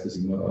daher ist das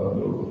immer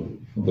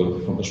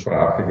von der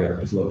Sprache her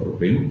ein bisschen ein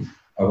Problem.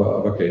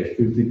 Aber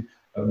gleichgültig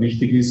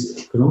wichtig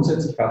ist,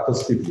 grundsätzlich hat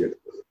das gewirkt.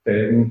 Das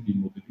zeigen die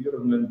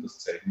Modellierungen, das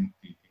zeigen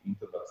die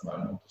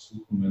internationalen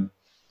Untersuchungen,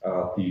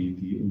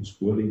 die uns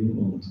vorliegen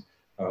und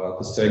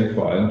das zeigen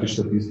vor allem die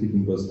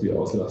Statistiken, was die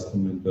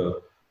Auslastungen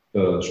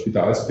der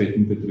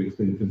Spitalsbetten betrifft,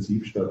 der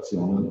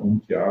Intensivstationen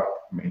und ja,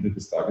 am Ende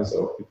des Tages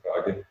auch die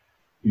Frage,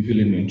 wie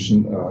viele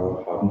Menschen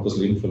haben das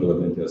Leben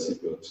verloren in der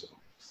Situation.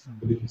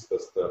 Natürlich ist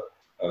das der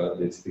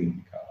letzte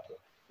Indikator.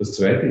 Das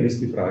Zweite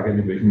ist die Frage,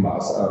 mit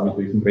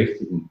welchen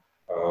rechtlichen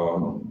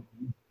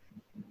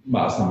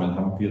Maßnahmen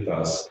haben wir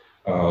das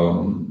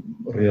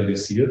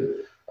realisiert.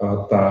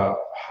 Da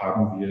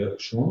haben wir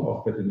schon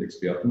auch bei den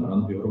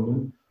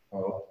Expertenanhörungen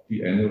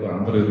die eine oder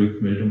andere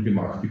Rückmeldung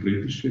gemacht, die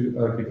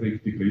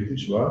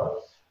kritisch war.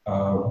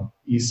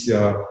 Ist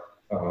ja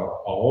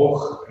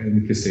auch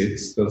ein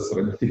Gesetz, das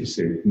relativ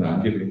selten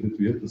angewendet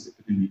wird, das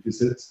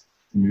Epidemiegesetz.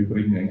 Im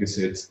Übrigen ein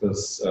Gesetz,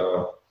 das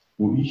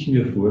wo ich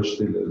mir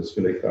vorstelle, das ist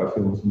vielleicht auch für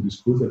unseren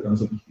Diskurs ein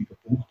ganz wichtiger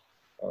Punkt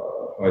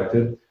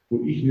heute,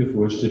 wo ich mir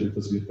vorstelle,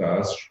 dass wir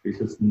das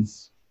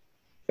spätestens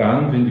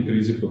dann, wenn die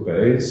Krise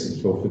vorbei ist,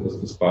 ich hoffe, dass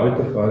das bald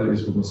der Fall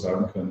ist, wo wir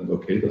sagen können,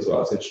 okay, das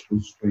war jetzt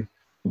Schlussstrich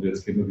und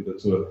jetzt gehen wir wieder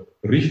zur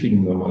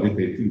richtigen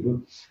Normalität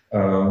über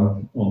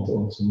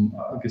und zum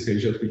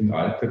gesellschaftlichen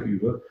Alltag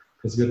über,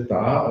 dass wir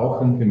da auch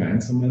einen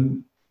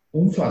gemeinsamen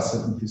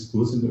umfassenden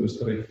Diskurs in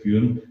Österreich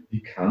führen,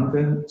 wie kann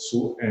denn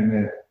so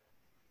eine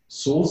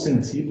so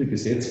sensible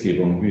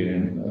Gesetzgebung wie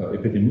ein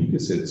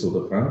Epidemiegesetz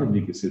oder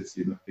Pandemiegesetz,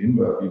 je nachdem,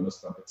 wie man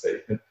es dann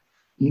bezeichnet,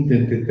 in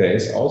den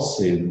Details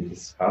aussehen.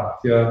 Das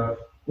hat ja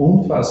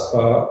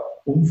unfassbar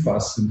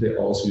umfassende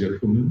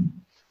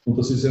Auswirkungen und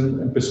das ist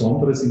ein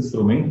besonderes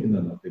Instrument in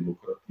einer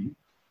Demokratie.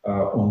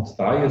 Und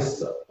da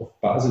jetzt auf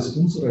Basis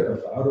unserer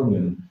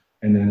Erfahrungen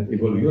einen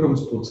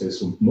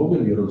Evaluierungsprozess und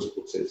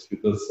Novellierungsprozess für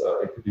das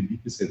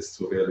Epidemiegesetz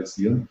zu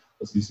realisieren,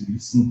 das, wie Sie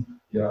wissen,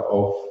 ja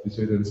auf, wie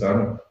soll ich denn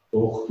sagen,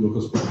 doch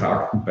durchaus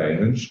betagten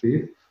Beinen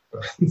steht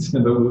in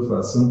seiner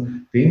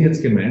Urfassung, den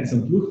jetzt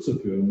gemeinsam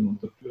durchzuführen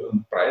und dafür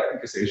einen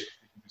breiten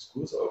gesellschaftlichen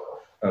Diskurs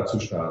auch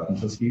zu starten,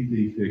 das hielt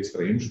ich für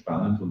extrem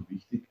spannend und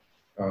wichtig.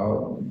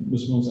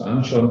 Müssen wir uns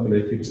anschauen,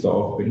 vielleicht gibt es da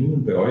auch bei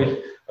Ihnen, bei euch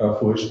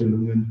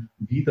Vorstellungen,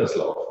 wie das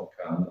laufen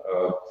kann.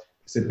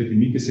 Das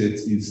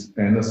Epidemiegesetz ist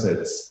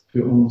einerseits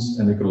für uns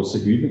eine große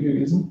Hilfe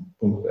gewesen,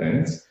 Punkt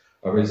 1,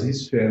 aber es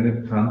ist für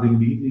eine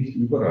Pandemie nicht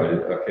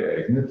überall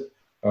geeignet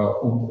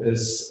und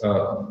es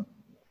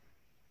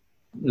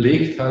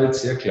legt halt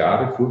sehr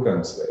klare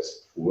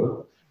Vorgangsweisen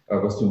vor,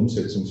 was die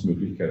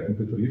Umsetzungsmöglichkeiten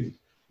betrifft.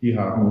 Die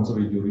haben unsere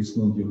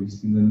Juristen und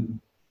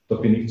Juristinnen, da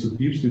bin ich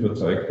zutiefst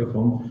überzeugt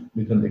davon,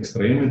 mit einem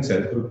extremen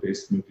Zeitdruck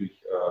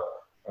bestmöglich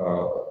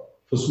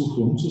versucht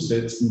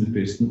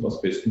umzusetzen,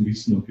 aus bestem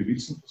Wissen und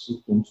Gewissen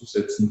versucht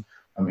umzusetzen.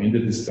 Am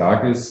Ende des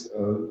Tages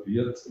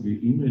wird, wie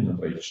immer in einem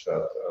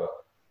Rechtsstaat,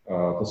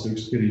 das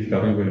Höchstgericht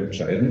darüber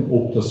entscheiden,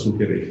 ob das so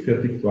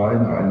gerechtfertigt war in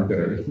allen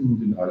Bereichen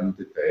und in allen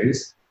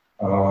Details.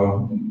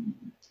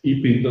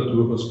 Ich bin da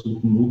durchaus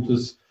guten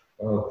Mutes,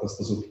 dass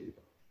das okay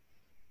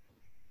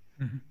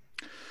war. Mhm.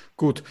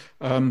 Gut,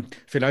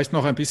 vielleicht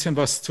noch ein bisschen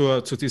was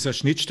zu dieser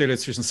Schnittstelle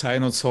zwischen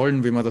Sein und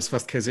Sollen, wie man das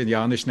fast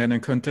keynesianisch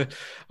nennen könnte.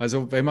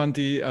 Also wenn man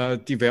die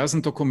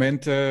diversen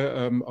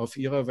Dokumente auf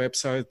Ihrer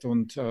Website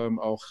und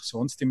auch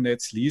sonst im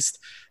Netz liest,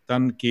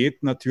 dann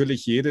geht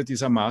natürlich jede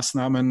dieser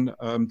Maßnahmen,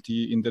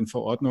 die in den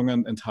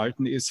Verordnungen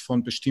enthalten ist,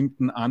 von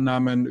bestimmten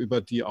Annahmen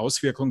über die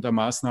Auswirkung der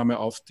Maßnahme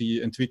auf die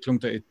Entwicklung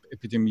der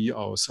Epidemie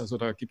aus. Also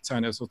da gibt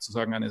es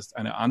sozusagen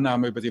eine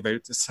Annahme über die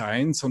Welt des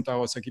Seins und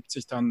daraus ergibt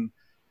sich dann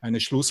eine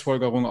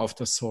Schlussfolgerung auf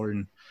das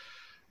Sollen.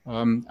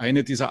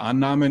 Eine dieser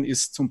Annahmen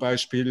ist zum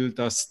Beispiel,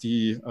 dass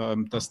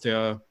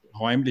der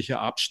räumliche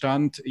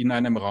Abstand in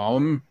einem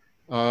Raum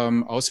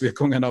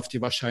Auswirkungen auf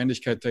die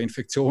Wahrscheinlichkeit der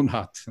Infektion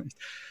hat.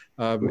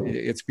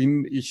 Jetzt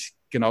bin ich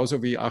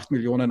genauso wie 8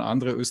 Millionen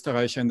andere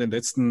Österreicher in den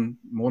letzten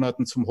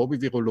Monaten zum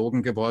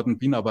Hobby-Virologen geworden,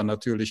 bin aber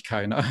natürlich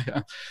keiner,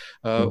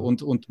 ja,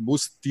 und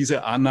muss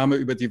diese Annahme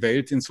über die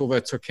Welt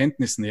insoweit zur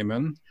Kenntnis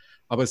nehmen.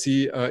 Aber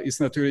sie ist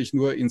natürlich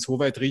nur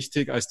insoweit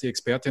richtig, als die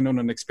Expertinnen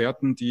und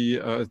Experten,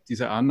 die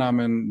diese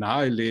Annahmen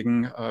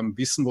nahelegen,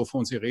 wissen,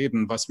 wovon sie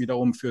reden, was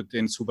wiederum für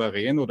den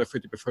Souverän oder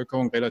für die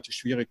Bevölkerung relativ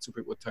schwierig zu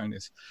beurteilen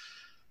ist.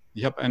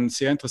 Ich habe ein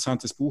sehr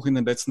interessantes Buch in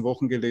den letzten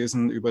Wochen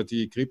gelesen über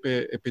die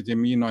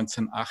Grippeepidemie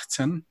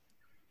 1918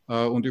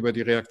 und über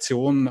die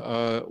Reaktion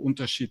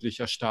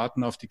unterschiedlicher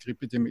Staaten auf die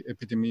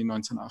Grippeepidemie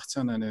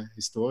 1918, eine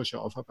historische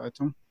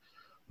Aufarbeitung.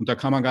 Und da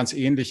kann man ganz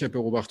ähnliche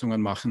Beobachtungen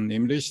machen,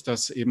 nämlich,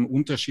 dass eben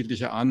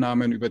unterschiedliche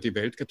Annahmen über die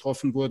Welt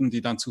getroffen wurden, die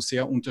dann zu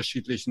sehr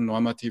unterschiedlichen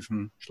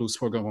normativen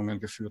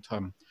Schlussfolgerungen geführt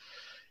haben.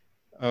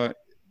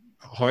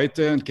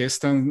 Heute und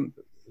gestern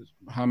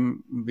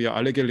haben wir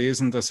alle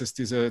gelesen, dass es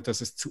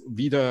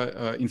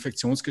wieder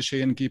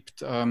Infektionsgeschehen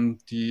gibt,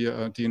 die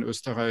in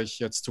Österreich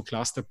jetzt zu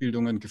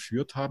Clusterbildungen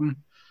geführt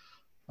haben,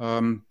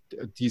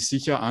 die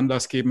sicher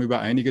Anlass geben,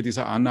 über einige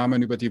dieser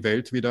Annahmen über die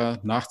Welt wieder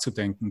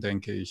nachzudenken,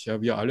 denke ich.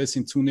 Ja, wir alle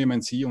sind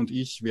zunehmend, Sie und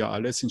ich, wir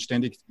alle sind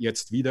ständig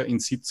jetzt wieder in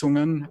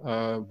Sitzungen,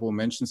 wo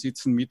Menschen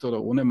sitzen mit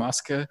oder ohne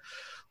Maske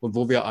und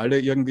wo wir alle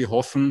irgendwie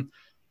hoffen,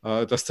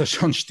 dass das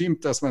schon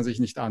stimmt, dass man sich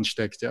nicht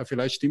ansteckt. Ja,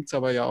 vielleicht stimmt es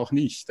aber ja auch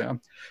nicht. Ja.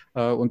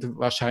 Und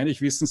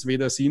wahrscheinlich wissen es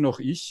weder Sie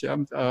noch ich, ja,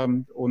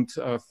 und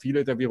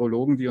viele der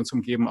Virologen, die uns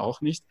umgeben,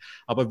 auch nicht.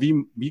 Aber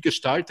wie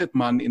gestaltet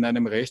man in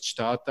einem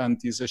Rechtsstaat dann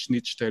diese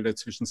Schnittstelle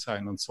zwischen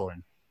Sein und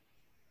Sollen?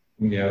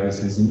 Ja,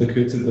 das ist in der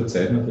Kürze der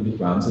Zeit natürlich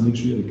wahnsinnig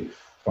schwierig.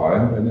 Vor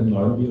allem bei einem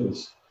neuen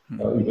Virus,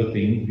 über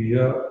den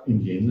wir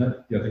im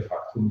Jänner ja de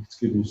facto nichts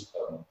gewusst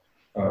haben,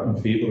 im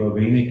Februar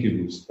wenig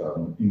gewusst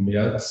haben, im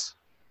März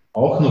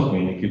auch noch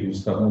wenig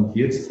gewusst haben. Und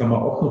jetzt haben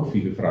wir auch noch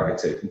viele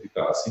Fragezeichen, die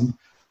da sind.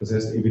 Das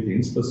heißt,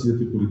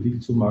 evidenzbasierte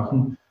Politik zu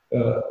machen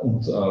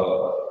und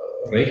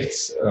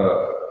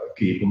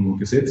Rechtsgebung und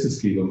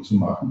Gesetzesgebung zu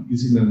machen,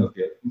 ist in einer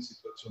derartigen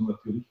Situation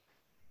natürlich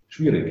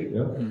schwierig.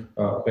 Ja?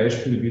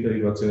 Beispiele wieder,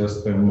 ich war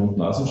zuerst beim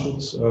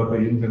Mund-Nasenschutz bei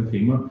irgendeinem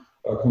Thema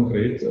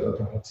konkret,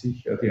 da hat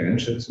sich die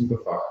Einschätzung der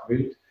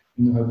Fachwelt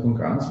innerhalb von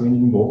ganz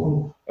wenigen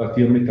Wochen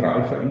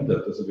diametral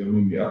verändert. Also wir haben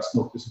im März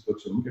noch die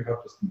Situation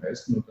gehabt, dass die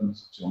meisten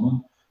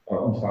Organisationen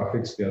und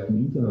Fachexperten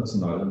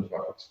international und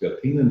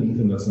Fachexpertinnen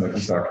international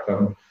gesagt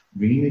haben,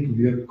 wenig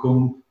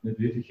Wirkung, nicht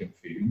wirklich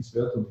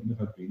empfehlenswert, und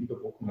innerhalb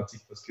weniger Wochen hat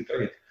sich das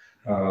gedreht.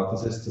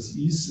 Das heißt, das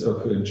ist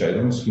für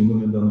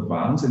Entscheidungsfindungen dann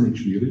wahnsinnig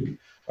schwierig,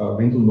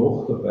 wenn du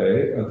noch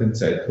dabei den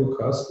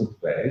Zeitdruck hast und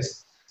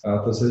weißt,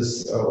 dass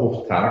es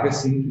oft Tage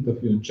sind, die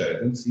dafür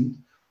entscheidend sind,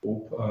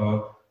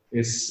 ob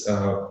es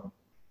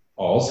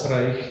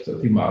ausreicht,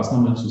 die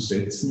Maßnahmen zu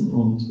setzen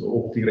und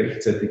ob die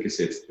rechtzeitig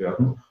gesetzt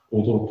werden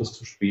oder ob das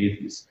zu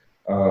spät ist.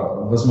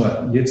 Was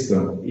man jetzt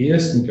am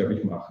ehesten, glaube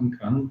ich, machen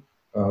kann,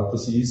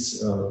 das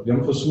ist, wir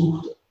haben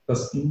versucht,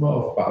 das immer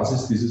auf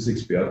Basis dieses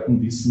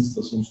Expertenwissens,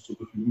 das uns zur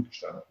Verfügung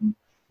gestanden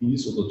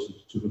ist oder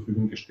zur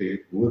Verfügung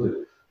gestellt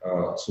wurde,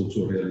 so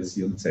zu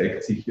realisieren.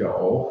 Zeigt sich ja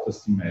auch,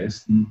 dass die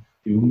meisten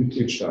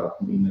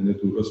EU-Mitgliedstaaten in eine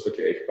durchaus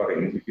vergleichbare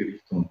ähnliche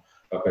Richtung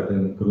bei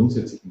den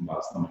grundsätzlichen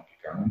Maßnahmen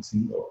gegangen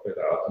sind, auch bei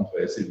der Art und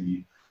Weise,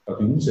 wie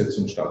die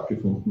Umsetzung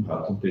stattgefunden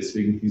hat. Und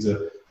deswegen dieser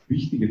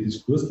wichtige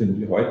Diskurs, den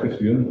wir heute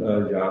führen,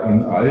 ja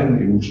in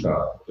allen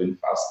EU-Staaten oder in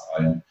fast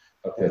allen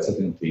derzeit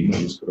ein Thema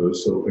ist,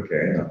 größer oder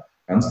kleiner.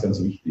 Ganz,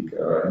 ganz wichtig.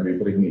 Im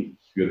Übrigen,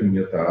 ich würde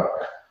mir da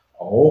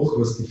auch,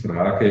 was die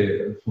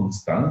Frage von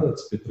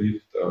Standards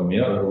betrifft,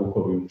 mehr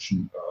Europa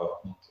wünschen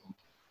und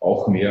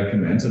auch mehr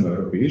gemeinsame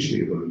europäische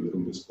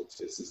Evaluierung des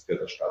Prozesses, der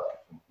da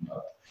stattgefunden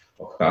hat.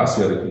 Auch das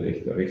wäre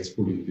vielleicht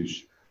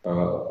rechtspolitisch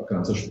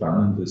ganz ein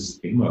spannendes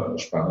Thema, ein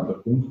spannender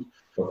Punkt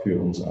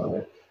für uns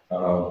alle.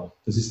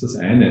 Das ist das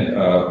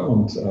eine.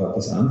 Und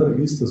das andere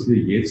ist, dass wir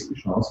jetzt die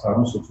Chance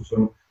haben,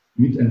 sozusagen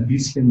mit ein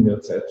bisschen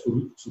mehr Zeit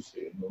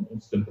zurückzusehen und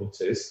uns den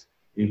Prozess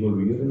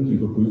evaluierend,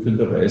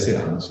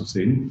 überprüfenderweise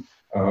anzusehen.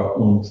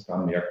 Und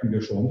dann merken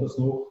wir schon, dass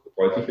noch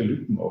deutliche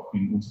Lücken auch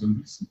in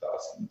unserem Wissen da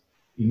sind,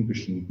 in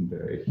bestimmten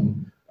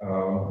Bereichen.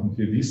 Und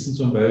wir wissen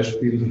zum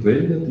Beispiel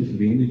relativ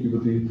wenig über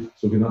die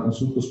sogenannten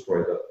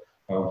Superspreader.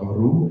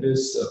 Warum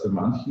es bei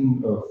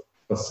manchen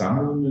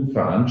Versammlungen,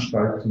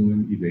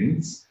 Veranstaltungen,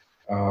 Events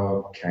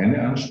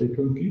keine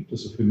Ansteckung gibt.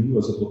 Also für mich war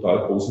es eine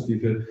total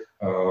positive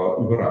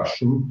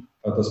Überraschung,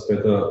 dass bei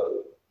der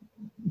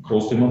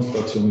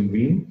Großdemonstration in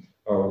Wien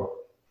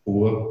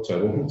vor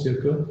 2 Wochen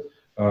circa,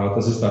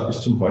 dass es da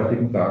bis zum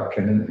heutigen Tag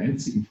keinen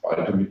einzigen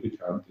Fall, der mir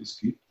bekannt ist,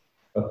 gibt,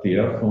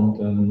 der von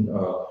den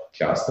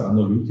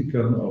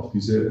Cluster-Analytikern auf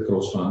diese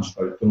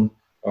Großveranstaltung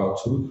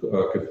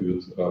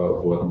zurückgeführt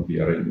worden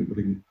wäre. Im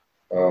Übrigen,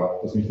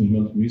 dass mich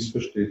niemand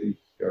missversteht, ich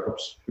habe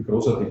es für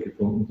großartig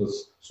gefunden,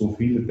 dass so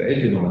viele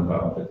teilgenommen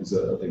haben bei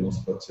dieser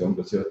Demonstration,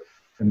 was ja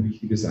ein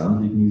wichtiges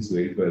Anliegen ist,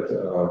 weltweit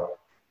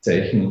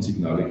Zeichen und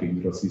Signale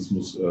gegen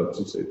Rassismus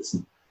zu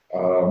setzen.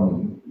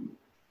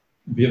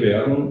 Wir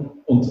werden,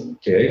 und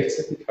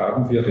gleichzeitig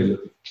haben wir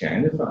relativ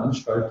kleine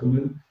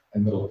Veranstaltungen,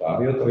 ein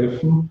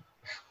Rotarier-Treffen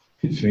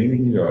mit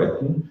wenigen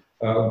Leuten,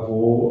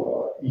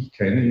 wo ich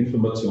keine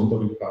Information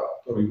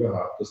darüber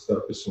habe, dass da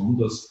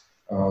besonders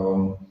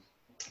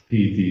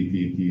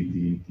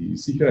die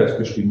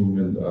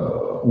Sicherheitsbestimmungen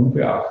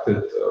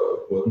unbeachtet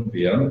worden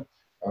wären,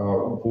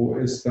 wo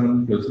es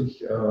dann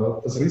plötzlich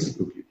das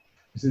Risiko gibt.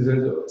 Es ist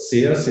also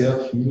sehr, sehr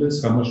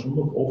vieles, haben wir schon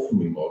noch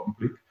offen im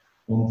Augenblick.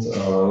 Und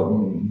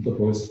der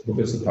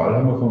Professor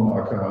Thalhammer vom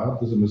AKH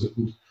hat das einmal so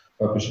gut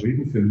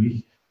beschrieben für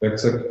mich. Er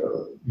hat gesagt,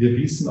 wir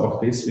wissen auch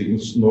deswegen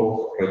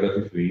noch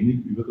relativ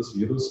wenig über das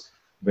Virus,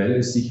 weil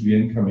es sich wie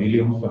ein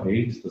Chamäleon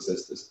verhält. Das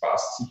heißt, es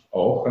passt sich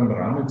auch an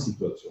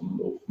Rahmensituationen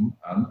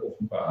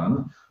offenbar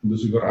an und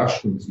das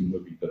überrascht uns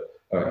immer wieder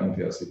in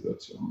der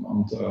Situation.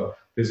 Und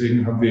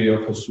deswegen haben wir ja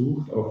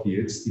versucht, auch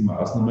jetzt die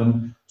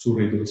Maßnahmen zu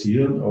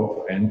reduzieren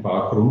auf ein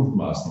paar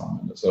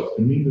Grundmaßnahmen, also auf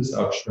den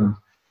Mindestabstand,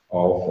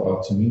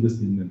 auf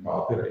zumindest in ein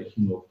paar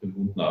Bereichen auf den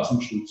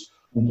Mund-Nasenschutz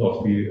und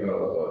auf die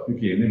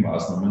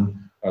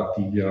Hygienemaßnahmen,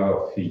 die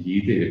ja für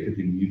jede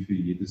Epidemie, für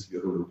jedes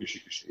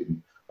virologische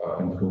Geschehen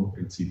ein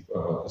Grundprinzip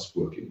des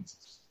Vorgehens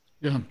ist.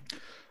 Ja,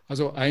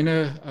 also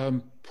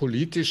eine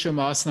politische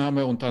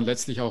Maßnahme und dann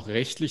letztlich auch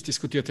rechtlich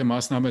diskutierte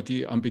Maßnahme,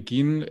 die am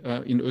Beginn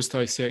in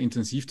Österreich sehr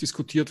intensiv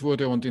diskutiert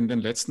wurde und in den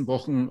letzten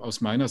Wochen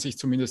aus meiner Sicht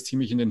zumindest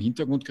ziemlich in den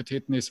Hintergrund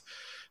getreten ist,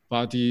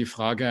 war die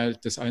Frage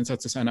des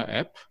Einsatzes einer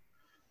App,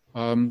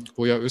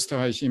 wo ja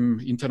Österreich im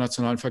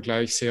internationalen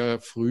Vergleich sehr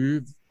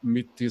früh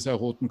mit dieser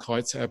Roten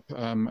Kreuz-App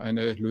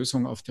eine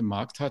Lösung auf dem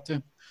Markt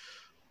hatte.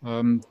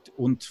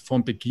 Und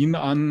von Beginn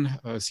an,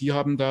 Sie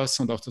haben das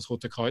und auch das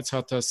Rote Kreuz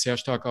hat das, sehr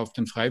stark auf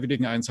den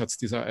freiwilligen Einsatz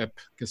dieser App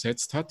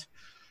gesetzt hat.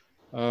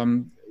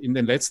 In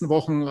den letzten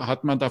Wochen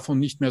hat man davon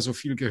nicht mehr so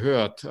viel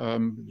gehört.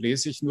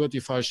 Lese ich nur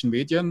die falschen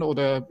Medien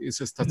oder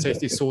ist es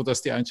tatsächlich so,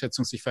 dass die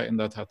Einschätzung sich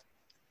verändert hat?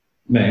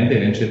 Nein, die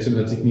Einschätzung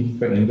hat sich nicht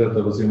verändert,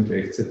 aber Sie haben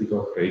gleichzeitig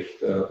auch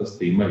recht. Das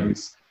Thema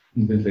ist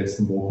in den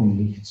letzten Wochen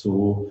nicht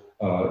so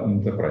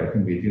in der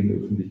breiten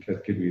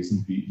Medienöffentlichkeit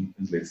gewesen wie in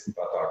den letzten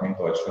paar Tagen in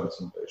Deutschland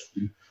zum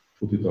Beispiel,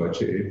 wo die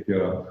deutsche App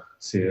ja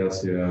sehr,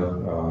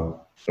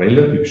 sehr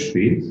relativ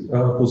spät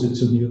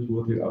positioniert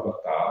wurde, aber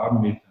da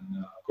mit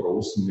einer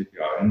großen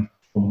medialen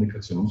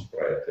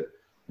Kommunikationsbreite.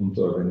 Und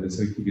wenn ich es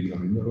richtig in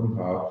Erinnerung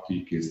habe,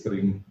 die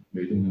gestrigen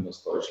Meldungen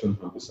aus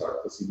Deutschland haben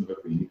gesagt, dass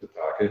innerhalb weniger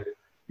Tage,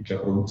 ich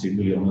glaube, rund 10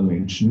 Millionen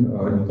Menschen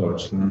in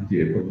Deutschland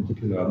die App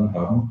heruntergeladen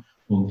haben.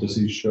 Und das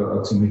ist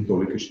eine ziemlich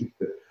tolle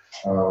Geschichte.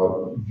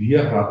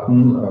 Wir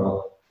hatten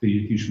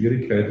die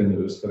Schwierigkeit in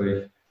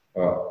Österreich,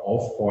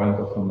 aufbauend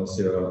auf einer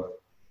sehr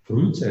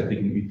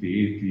frühzeitigen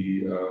Idee,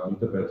 die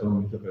Mitarbeiter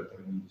und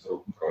Mitarbeiterinnen des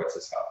Roten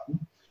Kreuzes hatten,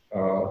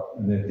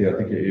 eine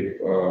derartige App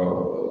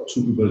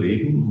zu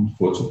überlegen und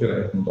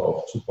vorzubereiten und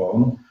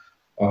aufzubauen.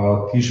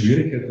 Die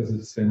Schwierigkeit, dass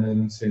es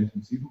einen sehr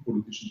intensiven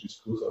politischen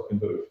Diskurs auch in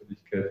der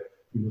Öffentlichkeit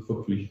über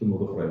Verpflichtung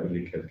oder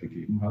Freiwilligkeit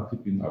gegeben hat. Ich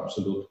bin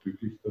absolut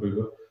glücklich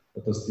darüber,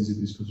 dass diese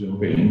Diskussion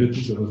beendet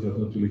ist, aber sie hat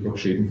natürlich auch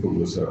Schäden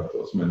verursacht,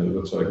 aus meiner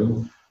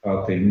Überzeugung,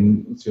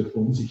 denn sie hat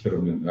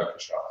Verunsicherungen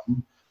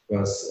geschaffen,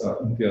 was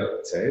in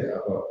der Zeit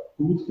aber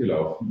gut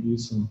gelaufen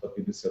ist, und da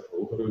bin ich sehr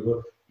froh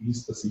darüber,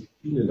 ist, dass sich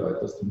viele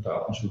Leute aus dem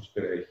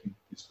Datenschutzbereich in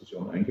die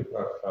Diskussion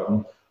eingebracht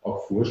haben,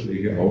 auch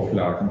Vorschläge,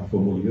 Auflagen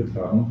formuliert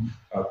haben,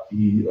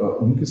 die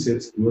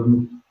umgesetzt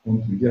wurden.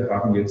 Und wir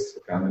haben jetzt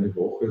vergangene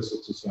Woche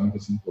sozusagen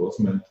das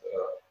Endorsement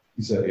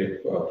dieser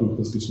App durch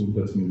das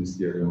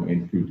Gesundheitsministerium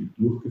endgültig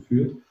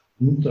durchgeführt,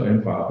 unter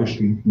ein paar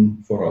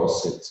bestimmten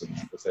Voraussetzungen.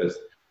 Das heißt,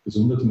 das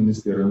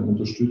Gesundheitsministerium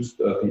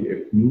unterstützt die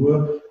App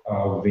nur,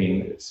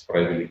 wenn es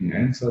freiwilligen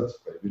Einsatz,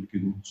 freiwillige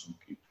Nutzung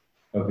gibt,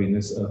 wenn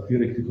es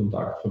direkte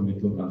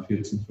Kontaktvermittlung an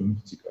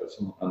 1450,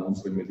 also an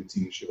unsere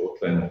medizinische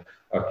Hotline,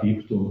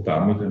 gibt und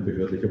damit ein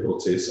behördlicher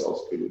Prozess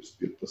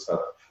ausgelöst wird. Das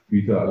hat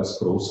wieder als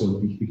große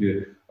und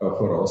wichtige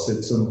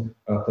Voraussetzung,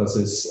 dass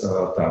es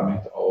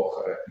damit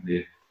auch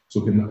ein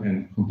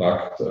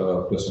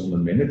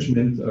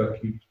Kontaktpersonenmanagement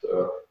gibt,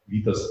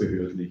 wie das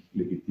behördlich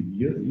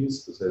legitimiert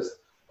ist. Das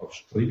heißt,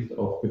 strikt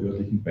auf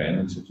behördlichen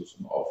Beinen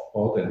sozusagen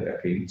aufbaut, eine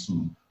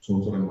Ergänzung zu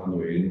unserem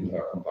manuellen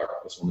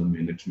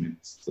Kontaktpersonenmanagement.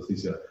 Das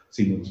ist ja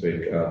Sinn und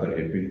Zweck der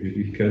App in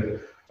Wirklichkeit,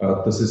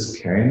 dass es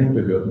keinen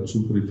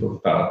Behördenzugriff auf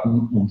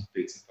Daten und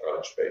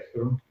dezentrale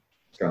Speicherung gibt.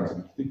 Ganz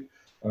wichtig,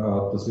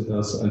 dass wir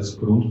das als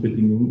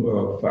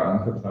Grundbedingung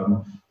verankert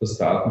haben, dass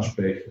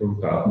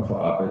Datenspeicherung,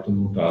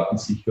 Datenverarbeitung und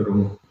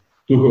Datensicherung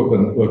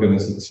durch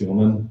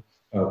Organisationen,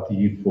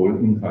 die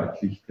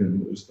vollinhaltlich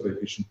dem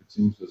österreichischen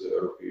bzw.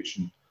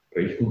 europäischen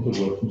Recht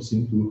unterworfen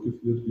sind,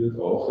 durchgeführt wird.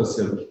 Auch ein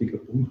sehr wichtiger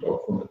Punkt,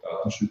 auch von den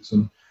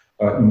Datenschützern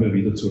immer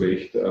wieder zu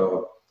Recht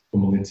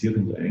kommuniziert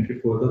und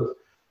eingefordert,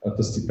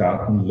 dass die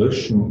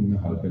Datenlöschung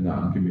innerhalb einer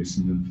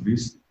angemessenen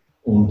Frist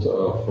und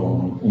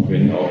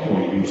wenn auch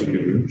von User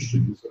gewünscht,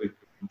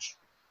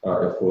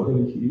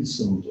 erforderlich ist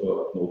und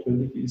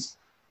notwendig ist,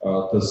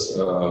 dass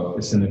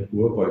es eine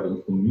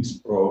Vorbeugung von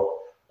Missbrauch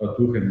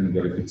durch einen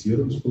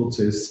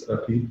Verifizierungsprozess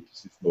gibt.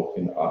 Das ist noch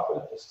in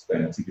Arbeit, das ist der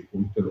einzige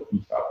Punkt, der noch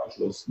nicht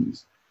abgeschlossen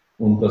ist.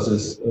 Und dass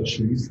es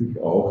schließlich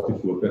auch die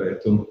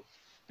Vorbereitung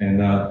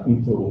einer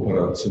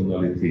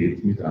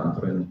Interoperationalität mit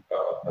anderen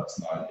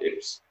nationalen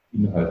Apps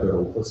innerhalb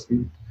Europas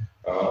gibt.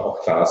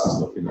 Auch das ist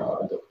noch in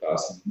Arbeit, auch da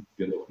sind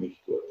wir noch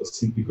nicht dort. Das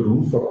sind die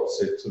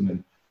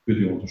Grundvoraussetzungen für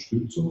die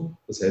Unterstützung,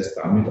 das heißt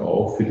damit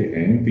auch für die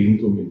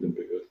Einbindung in den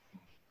behördlichen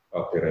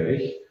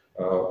Bereich.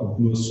 Und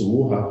nur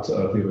so hat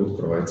die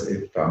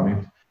Rotkreuz-App damit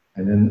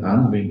einen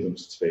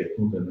Anwendungszweck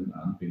und einen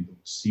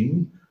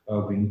Anwendungssinn,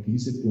 wenn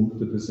diese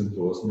Punkte des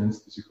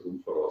Endorsements, diese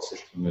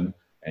Grundvoraussetzungen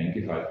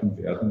eingehalten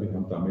werden. Wir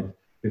haben damit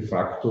de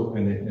facto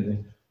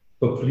eine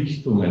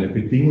Verpflichtung, eine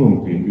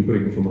Bedingung, die im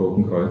Übrigen vom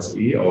Roten Kreuz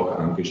auch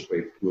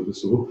angestrebt wurde,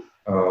 so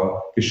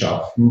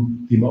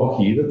geschaffen, die man auch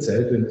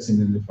jederzeit, wenn es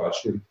in eine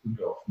falsche Richtung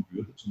laufen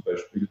würde, zum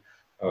Beispiel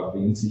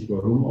wenn sich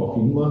warum auch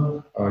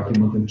immer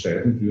jemand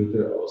entscheiden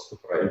würde, aus der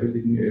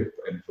freiwilligen App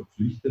eine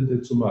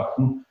verpflichtende zu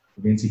machen.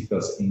 Wenn sich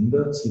das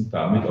ändert, sind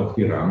damit auch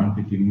die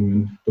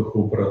Rahmenbedingungen der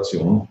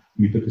Kooperation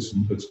mit der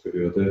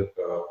Gesundheitsbehörde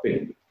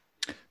beendet.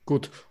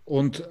 Gut,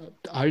 und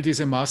all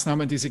diese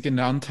Maßnahmen, die Sie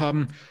genannt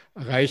haben,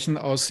 reichen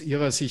aus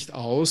Ihrer Sicht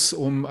aus,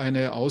 um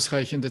eine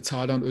ausreichende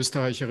Zahl an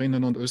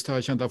Österreicherinnen und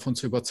Österreichern davon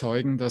zu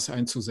überzeugen, das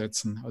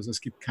einzusetzen? Also es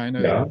gibt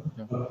keine... Ja,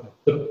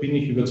 da bin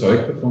ich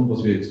überzeugt davon,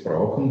 was wir jetzt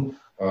brauchen.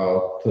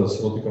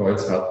 Das Rote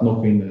Kreuz hat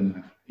noch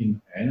in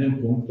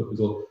einem Punkt ein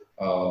bisschen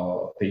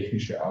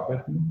technische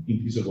Arbeiten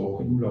in dieser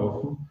Woche im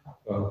Laufen.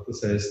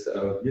 Das heißt,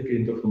 wir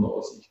gehen davon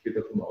aus, ich gehe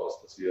davon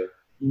aus, dass wir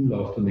im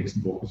Laufe der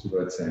nächsten Woche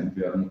soweit sein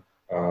werden,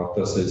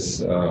 dass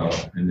es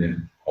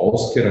eine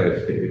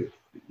ausgereifte App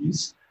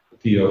ist,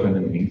 die auf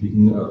einem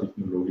ähnlichen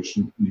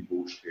technologischen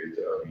Niveau steht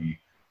wie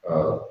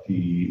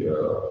die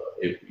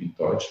App in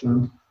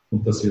Deutschland,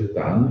 und dass wir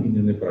dann in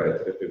eine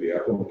breitere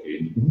Bewerbung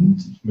gehen.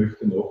 Und ich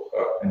möchte noch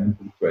einen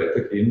Punkt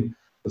weitergehen.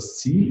 Das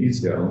Ziel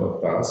ist ja, und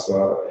auch das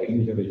war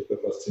eigentlich eine recht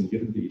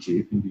faszinierende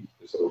Idee, finde ich,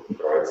 des Roten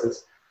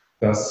Kreuzes,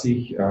 dass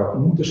sich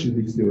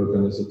unterschiedlichste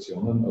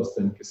Organisationen aus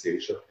dem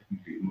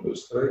gesellschaftlichen Leben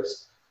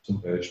Österreichs,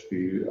 zum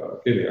Beispiel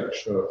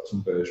Gewerkschaft,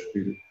 zum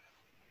Beispiel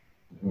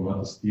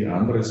die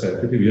andere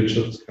Seite, die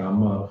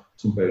Wirtschaftskammer,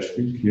 zum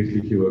Beispiel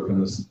kirchliche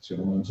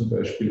Organisationen, zum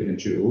Beispiel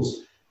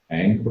NGOs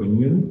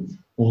einbringen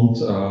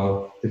und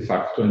de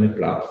facto eine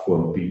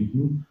Plattform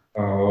bilden,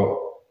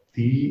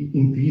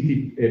 in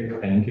die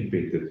App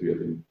eingebettet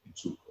wird in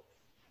Zukunft.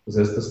 Das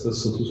heißt, dass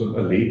das sozusagen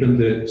eine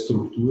lebende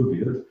Struktur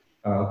wird,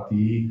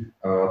 die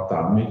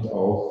damit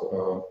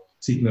auch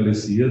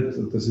signalisiert,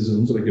 das ist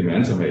unsere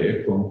gemeinsame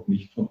App und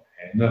nicht von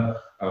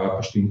einer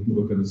bestimmten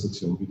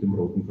Organisation wie dem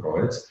Roten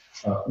Kreuz,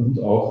 und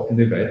auch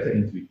eine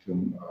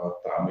Weiterentwicklung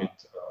damit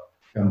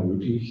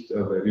ermöglicht,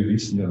 weil wir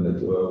wissen ja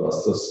nicht,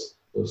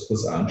 was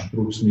das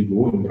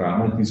Anspruchsniveau im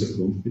Rahmen dieser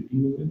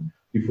Grundbedingungen,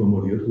 die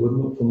formuliert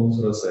wurden von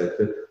unserer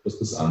Seite, was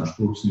das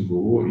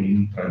Anspruchsniveau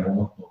in 3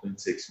 Monaten oder in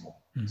 6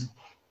 Monaten ist.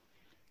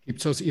 Gibt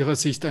es aus Ihrer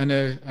Sicht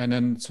eine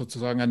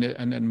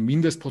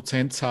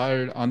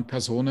Mindestprozentzahl an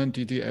Personen,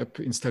 die die App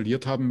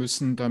installiert haben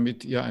müssen,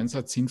 damit Ihr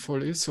Einsatz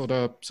sinnvoll ist?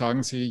 Oder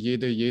sagen Sie,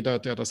 jeder,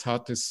 der das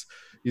hat,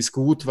 ist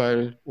gut,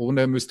 weil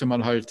ohne müsste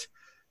man halt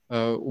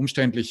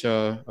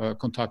umständlicher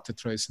Kontakte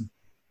tracen?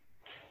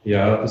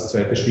 Ja, das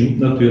Zweite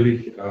stimmt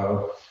natürlich.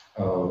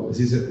 Es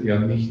ist ja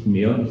nicht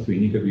mehr und nicht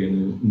weniger wie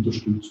eine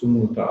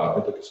Unterstützung der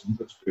Arbeit der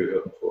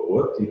Gesundheitsbehörden vor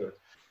Ort, die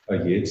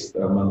jetzt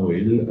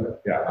manuell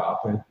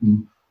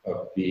erarbeiten,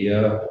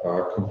 wer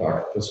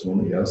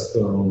Kontaktperson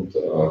erster und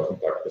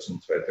Kontaktperson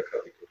zweiter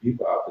Kategorie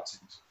bearbeitet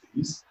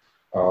ist.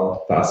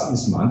 Das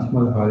ist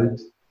manchmal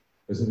halt, ich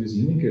weiß nicht, wie es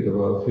Ihnen geht,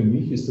 aber für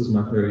mich ist das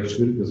manchmal recht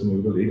schwierig, dass man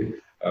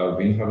überlegt,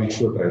 wen habe ich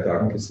vor 3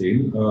 Tagen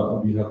gesehen,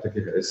 wie hat er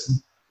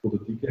geheißen oder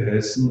die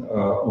geheißen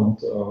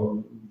und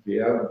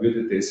wer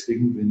würde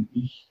deswegen, wenn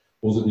ich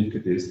positiv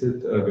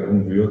getestet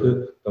werden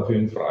würde, dafür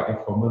in Frage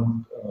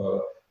kommen,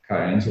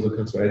 K1 oder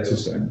K2 zu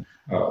sein.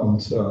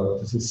 Und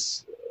das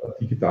ist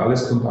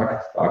digitales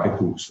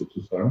Kontakttagebuch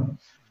sozusagen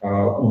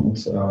und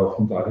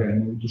von daher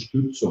eine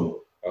Unterstützung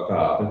der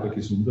Arbeit der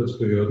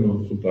Gesundheitsbehörden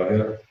und von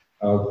daher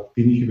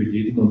bin ich über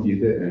jeden und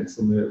jede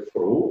einzelne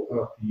froh,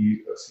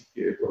 die sich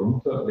die App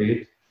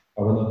runterlädt.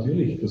 Aber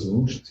natürlich, das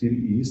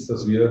Wunschziel ist,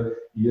 dass wir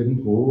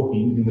irgendwo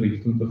in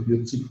Richtung der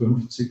 40,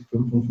 50,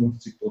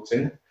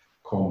 55%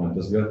 kommen.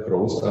 Das wäre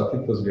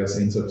großartig, das wäre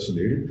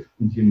sensationell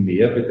und je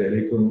mehr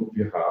Beteiligung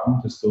wir haben,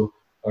 desto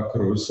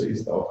größer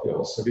ist auch die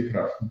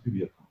Aussagekraft und die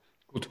Wirkung.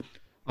 Gut,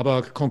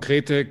 aber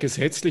konkrete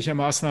gesetzliche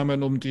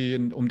Maßnahmen, um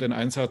den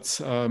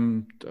Einsatz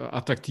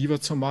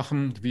attraktiver zu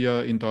machen, wie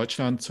er in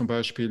Deutschland zum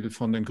Beispiel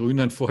von den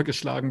Grünen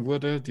vorgeschlagen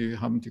wurde. Die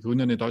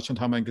Grünen in Deutschland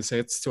haben ein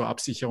Gesetz zur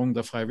Absicherung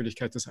der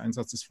Freiwilligkeit des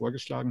Einsatzes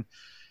vorgeschlagen,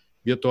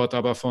 wird dort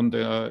aber von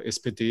der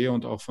SPD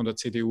und auch von der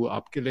CDU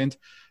abgelehnt.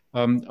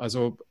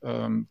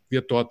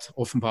 Wird dort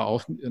offenbar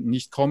auch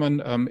nicht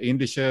kommen.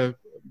 Ähnliche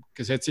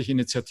gesetzliche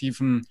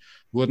Initiativen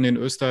wurden in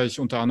Österreich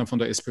unter anderem von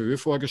der SPÖ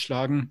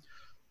vorgeschlagen.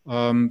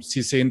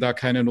 Sie sehen da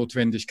keine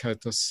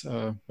Notwendigkeit, das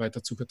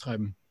weiter zu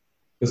betreiben?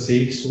 Das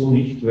sehe ich so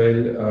nicht,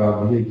 weil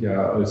wir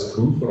ja als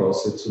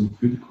Grundvoraussetzung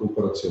für die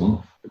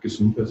Kooperation der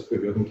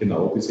Gesundheitsbehörden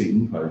genau diese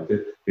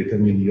Inhalte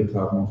determiniert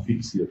haben und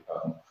fixiert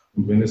haben.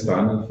 Und wenn es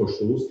da einen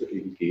Verstoß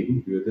dagegen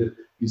geben würde,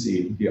 ist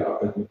eben die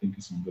Arbeit mit den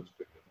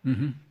Gesundheitsbehörden.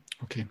 Mhm.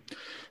 Okay,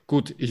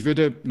 gut. Ich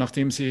würde,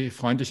 nachdem Sie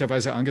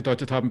freundlicherweise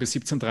angedeutet haben, bis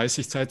 17:30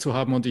 Uhr Zeit zu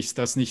haben und ich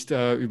das nicht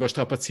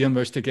überstrapazieren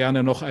möchte,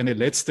 gerne noch eine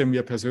letzte,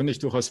 mir persönlich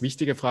durchaus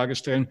wichtige Frage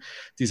stellen,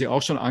 die Sie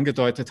auch schon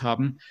angedeutet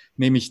haben,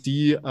 nämlich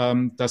die,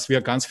 dass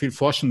wir ganz viel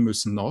forschen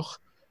müssen noch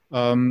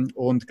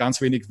und ganz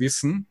wenig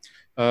wissen.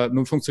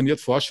 Nun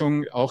funktioniert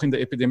Forschung auch in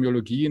der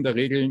Epidemiologie in der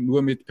Regel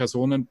nur mit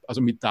Personen, also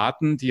mit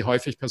Daten, die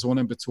häufig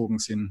personenbezogen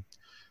sind.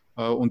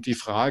 Und die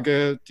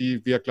Frage,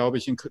 die wir, glaube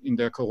ich, in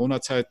der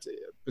Corona-Zeit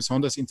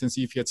besonders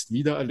intensiv jetzt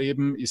wieder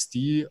erleben, ist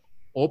die,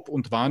 ob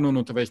und wann und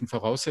unter welchen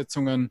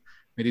Voraussetzungen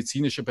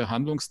medizinische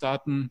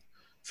Behandlungsdaten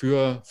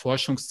für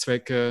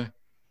Forschungszwecke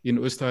in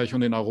Österreich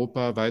und in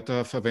Europa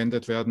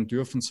weiterverwendet werden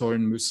dürfen,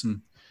 sollen,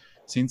 müssen.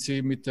 Sind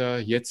Sie mit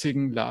der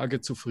jetzigen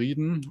Lage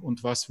zufrieden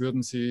und was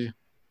würden Sie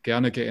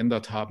gerne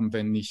geändert haben,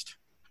 wenn nicht?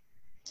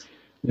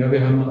 Ja,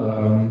 wir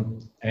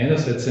haben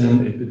einerseits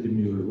ein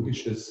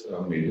epidemiologisches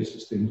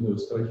Meldesystem in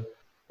Österreich,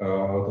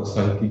 das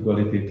halt die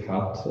Qualität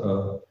hat,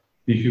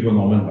 die ich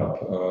übernommen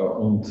habe.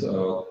 Und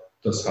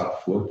das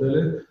hat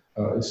Vorteile.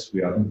 Es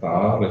werden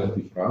da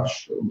relativ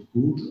rasch und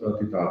gut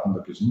die Daten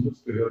der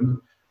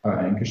Gesundheitsbehörden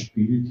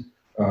eingespielt.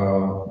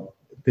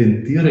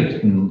 Den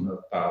direkten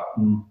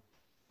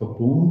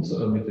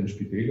Datenverbund mit den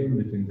Spitälern,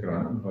 mit den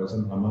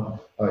Krankenhäusern haben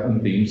wir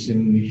in dem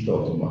Sinn nicht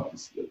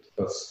automatisiert.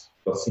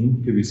 Da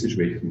sind gewisse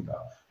Schwächen da.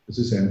 Das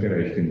ist ein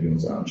Bereich, den wir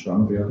uns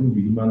anschauen werden,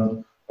 wie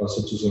man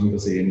sozusagen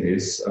das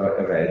EMS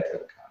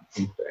erweitern kann.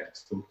 Punkt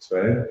 1. Punkt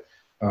 2.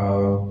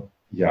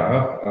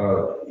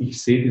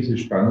 Ich sehe dieses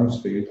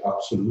Spannungsfeld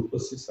absolut,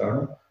 was Sie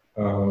sagen.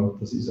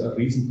 Das ist ein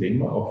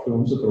Riesenthema, auch für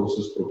uns ein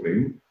großes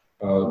Problem.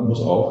 Ich muss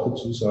auch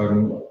dazu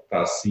sagen,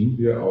 da sind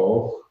wir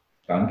auch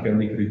danke an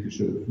die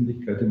kritische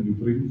Öffentlichkeit im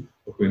Übrigen,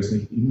 auch wenn es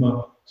nicht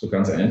immer so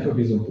ganz einfach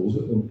ist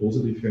und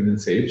positiv für einen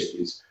selbst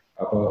ist.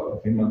 Aber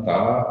wenn man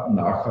da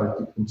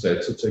nachhaltig von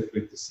Zeit zu Zeit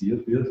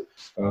kritisiert wird,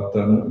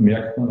 dann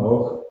merkt man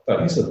auch,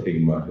 da ist ein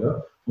Thema.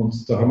 Ja?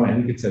 Und da haben wir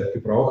einige Zeit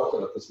gebraucht,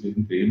 dass wir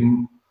in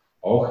dem,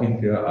 auch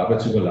in der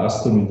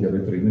Arbeitsüberlastung, in der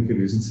wir drinnen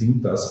gewesen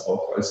sind, das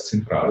auch als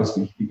zentrales,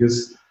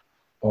 wichtiges,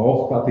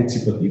 auch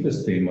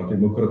partizipatives Thema,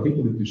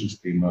 demokratiepolitisches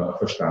Thema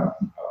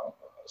verstanden haben.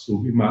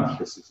 So wie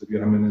manches. Also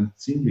wir haben einen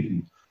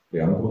ziemlichen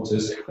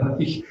Lernprozess, kann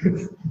ich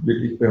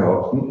wirklich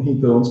behaupten,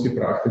 hinter uns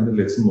gebracht in den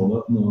letzten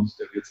Monaten und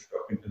der wird sich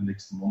auch in den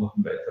nächsten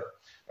Monaten weiter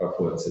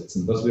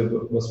fortsetzen. Was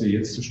wir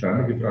jetzt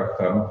zustande gebracht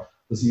haben,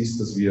 das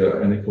ist, dass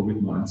wir eine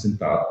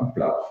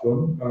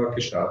Covid-19-Datenplattform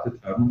gestartet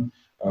haben.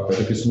 Bei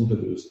der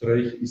Gesundheit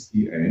Österreich ist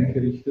die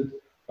eingerichtet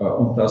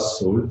Und das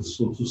soll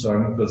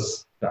sozusagen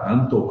der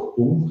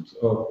Andockpunkt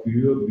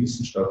für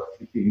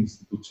wissenschaftliche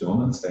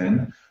Institutionen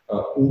sein,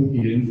 um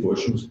hier im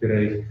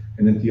Forschungsbereich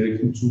einen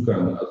direkten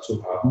Zugang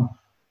zu haben.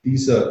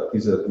 Diese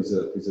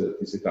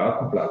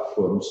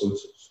Datenplattform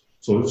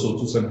soll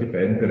sozusagen die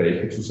beiden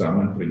Bereiche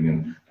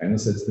zusammenbringen.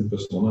 Einerseits den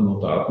Personen-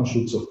 und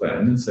Datenschutz auf der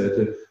einen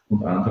Seite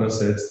und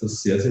andererseits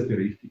das sehr, sehr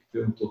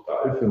berechtigte und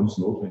total für uns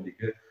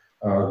notwendige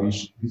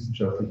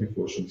wissenschaftliche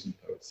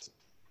Forschungsinteresse.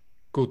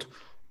 Gut.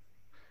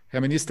 Herr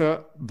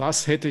Minister,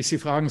 was hätte ich Sie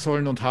fragen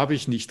sollen und habe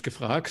ich nicht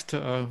gefragt?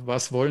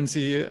 Was wollen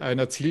Sie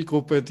einer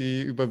Zielgruppe,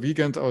 die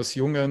überwiegend aus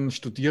jungen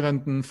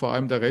Studierenden, vor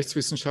allem der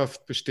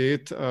Rechtswissenschaft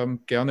besteht,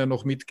 gerne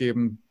noch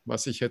mitgeben,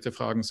 was ich hätte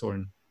fragen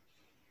sollen?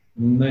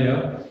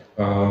 Naja,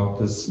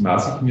 das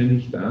maße ich mir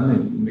nicht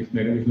an. Ich möchte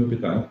mich eigentlich nur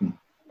bedanken.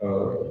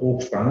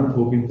 Hochspannend,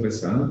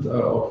 hochinteressant,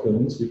 auch für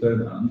uns wieder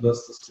ein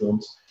Anlass, dass wir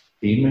uns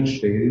Themen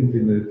stellen,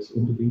 die nicht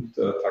unbedingt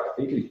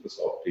tagtäglich das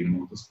Hauptthema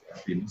und das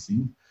Kernthema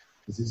sind.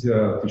 Das ist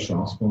ja die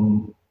Chance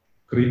von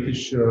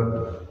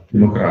kritischer,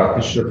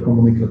 demokratischer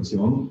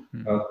Kommunikation,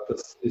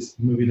 dass es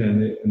immer wieder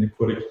eine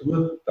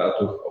Korrektur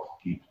dadurch auch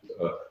gibt,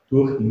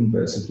 durch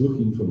Hinweise, durch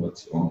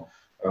Information.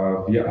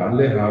 Wir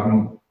alle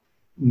haben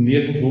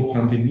nirgendwo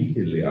Pandemie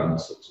gelernt,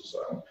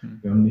 sozusagen.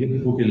 Wir haben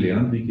nirgendwo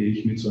gelernt, wie gehe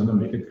ich mit so einer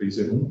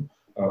Megakrise um.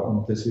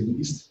 Und deswegen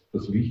ist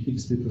das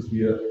Wichtigste, dass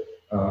wir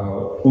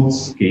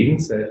uns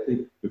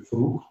gegenseitig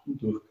befruchten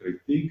durch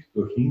Kritik,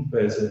 durch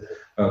Hinweise,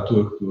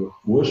 durch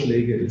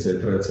Vorschläge etc.,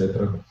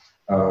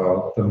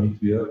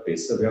 damit wir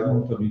besser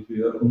werden und damit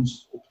wir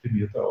uns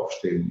optimierter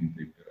aufstellen in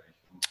dem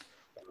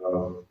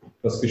Bereich.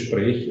 Das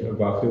Gespräch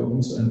war für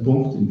uns ein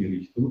Punkt in die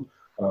Richtung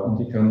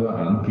und ich kann nur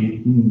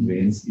anbieten,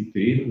 wenn es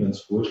Ideen, wenn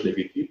es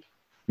Vorschläge gibt,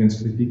 wenn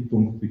es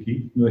Kritikpunkte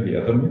gibt, nur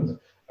her damit.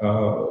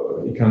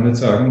 Ich kann nicht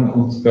sagen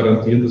und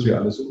garantieren, dass wir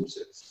alles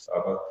umsetzen,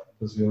 aber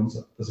dass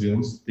wir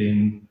uns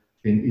den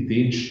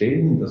Ideen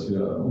stellen, dass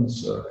wir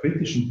uns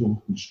kritischen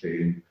Punkten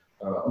stellen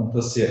und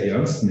das sehr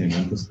ernst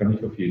nehmen, das kann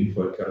ich auf jeden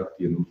Fall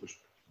garantieren und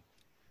versprechen.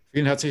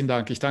 Vielen herzlichen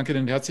Dank. Ich danke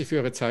Ihnen herzlich für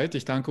Ihre Zeit.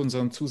 Ich danke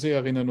unseren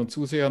Zuseherinnen und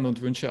Zusehern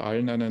und wünsche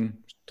allen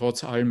einen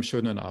trotz allem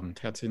schönen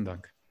Abend. Herzlichen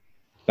Dank.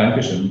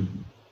 Dankeschön.